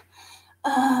stretch.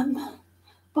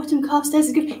 Bottom calf stairs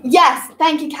is good. Yes,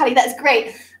 thank you, Callie. That's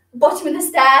great. Bottom of the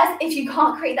stairs, if you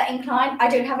can't create that incline, I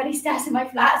don't have any stairs in my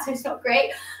flat, so it's not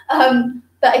great.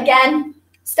 But again,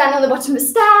 stand on the bottom of the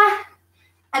stair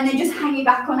and then just hanging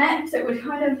back on it. So it would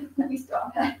kind of, let me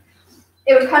start here.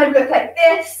 It would kind of look like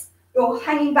this. You're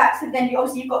hanging back, so then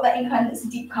you've got that incline that's a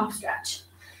deep calf stretch.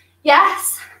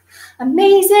 Yes,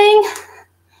 amazing.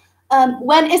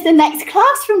 When is the next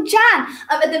class from Jan?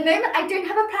 At the moment, I don't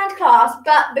have a planned class,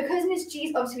 but because Miss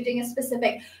G's obviously doing a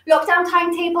specific lockdown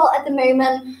timetable at the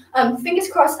moment, fingers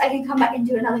crossed I can come back and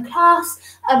do another class,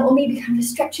 or maybe kind of a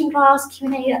stretching class,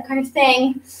 Q&A, that kind of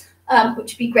thing,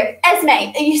 which would be great. Esme,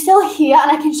 are you still here?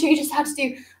 And I can show you just how to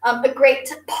do a great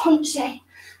penché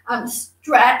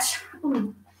stretch.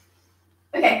 Ooh.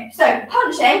 Okay, so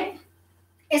penché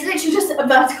is literally just a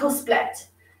vertical split.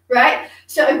 Right,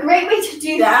 so a great way to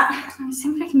do that, let me see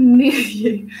if I can move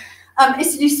you,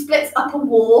 is to do splits up a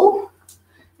wall.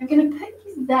 I'm going to put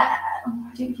you there. Oh,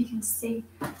 I don't know if you can see.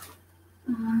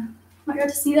 Might be able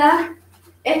to see there,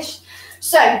 ish.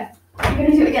 So I'm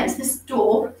going to do it against this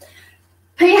door.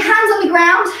 Put your hands on the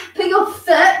ground. Put your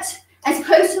foot as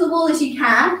close to the wall as you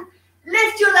can.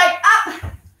 Lift your leg up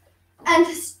and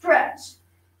stretch.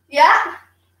 Yeah.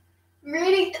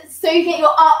 Really, so you get your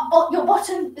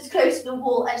bottom as close to the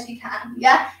wall as you can,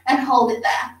 yeah? And hold it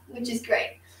there, which is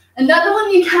great. Another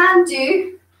one you can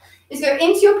do is go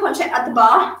into your penché at the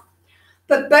bar,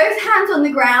 put both hands on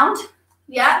the ground,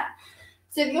 yeah?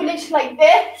 So you're literally like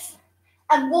this,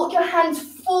 and walk your hands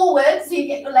forward so you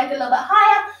get your leg a little bit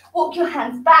higher, walk your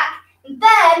hands back, and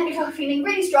then, if you're feeling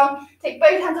really strong, take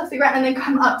both hands off the ground and then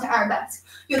come up to arabesque.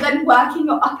 You're then working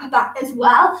your upper back as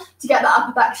well to get that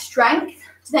upper back strength,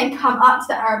 to then come up to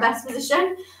the arabesque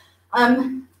position.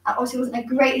 That obviously wasn't a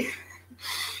great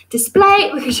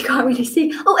display because you can't really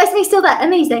see. Oh, Esme's still there.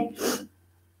 Amazing.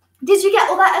 Did you get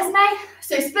all that, Esme?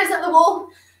 So splits up the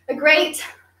wall are great.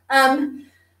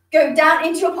 Go down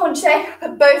into your penché,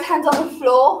 put both hands on the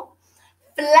floor,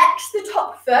 flex the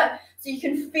top foot so you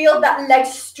can feel that leg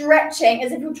stretching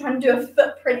as if you're trying to do a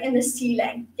footprint in the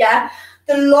ceiling. Yeah.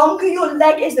 The longer your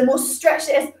leg is, the more stretched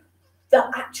it is, the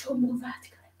actual more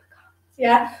vertical.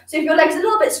 Yeah, so if your leg's a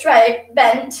little bit straight,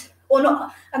 bent, or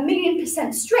not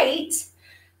 1,000,000% straight,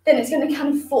 then it's going to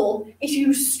kind of fall. If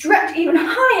you stretch even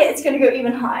higher, it's going to go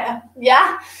even higher.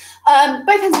 Yeah,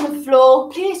 both hands on the floor.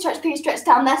 Please stretch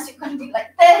down there. So you're going to do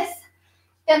like this,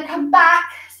 then come back.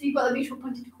 So you've got the beautiful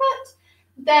pointed foot.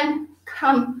 Then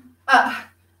come up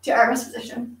to arabesque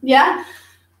position. Yeah,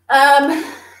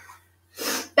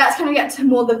 that's going to get to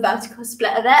more the vertical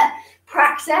split of it.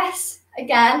 Practice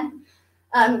again.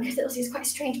 Because it also is quite a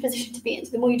strange position to be in.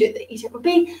 So the more you do it, the easier it will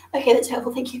be. Okay, that's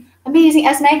helpful. Thank you. Amazing,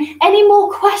 Esme. Any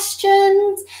more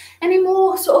questions? Any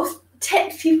more sort of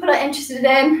tips people are interested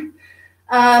in?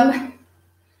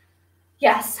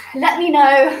 Yes, let me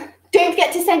know. Don't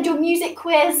forget to send your music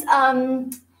quiz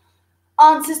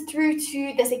answers through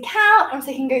to this account, and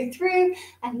so I can go through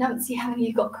and see how many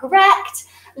you got correct.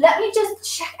 Let me just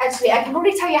check. Actually, I can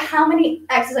probably tell you how many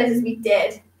exercises we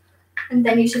did, and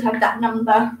then you should have that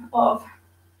number of.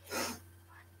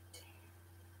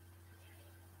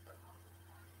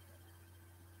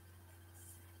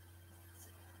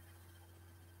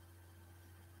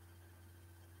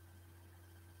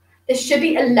 There should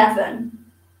be 11.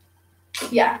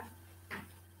 Yeah.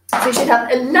 So you should have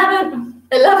 11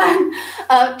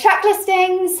 track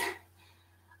listings.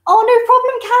 Oh, no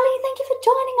problem, Callie. Thank you for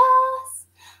joining us.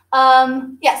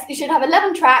 Yes, you should have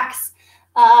 11 tracks.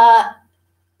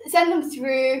 Send them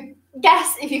through.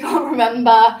 Guess if you can't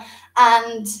remember.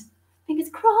 And fingers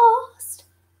crossed.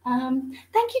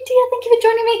 Thank you, dear. Thank you for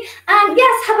joining me. And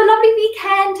yes, have a lovely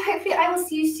weekend. Hopefully I will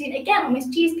see you soon again on Miss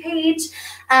G's page.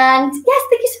 And yes,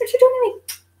 thank you so much for joining me.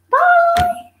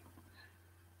 Bye.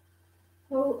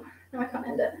 Oh, no, I can't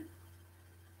end it.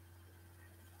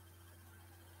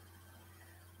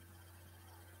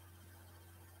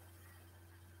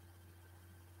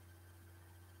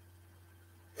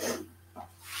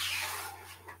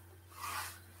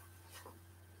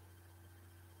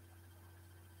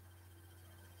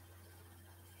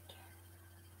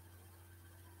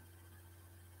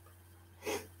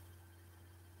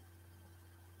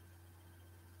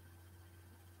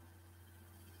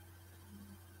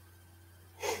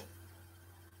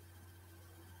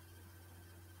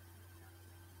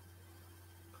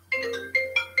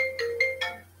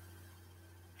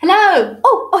 Hello.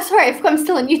 Oh, sorry. I forgot I'm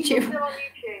still on YouTube. Still on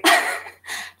YouTube.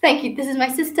 Thank you. This is my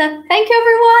sister. Thank you,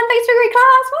 everyone. Thanks for a great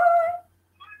class. Bye.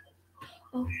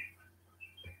 Oh.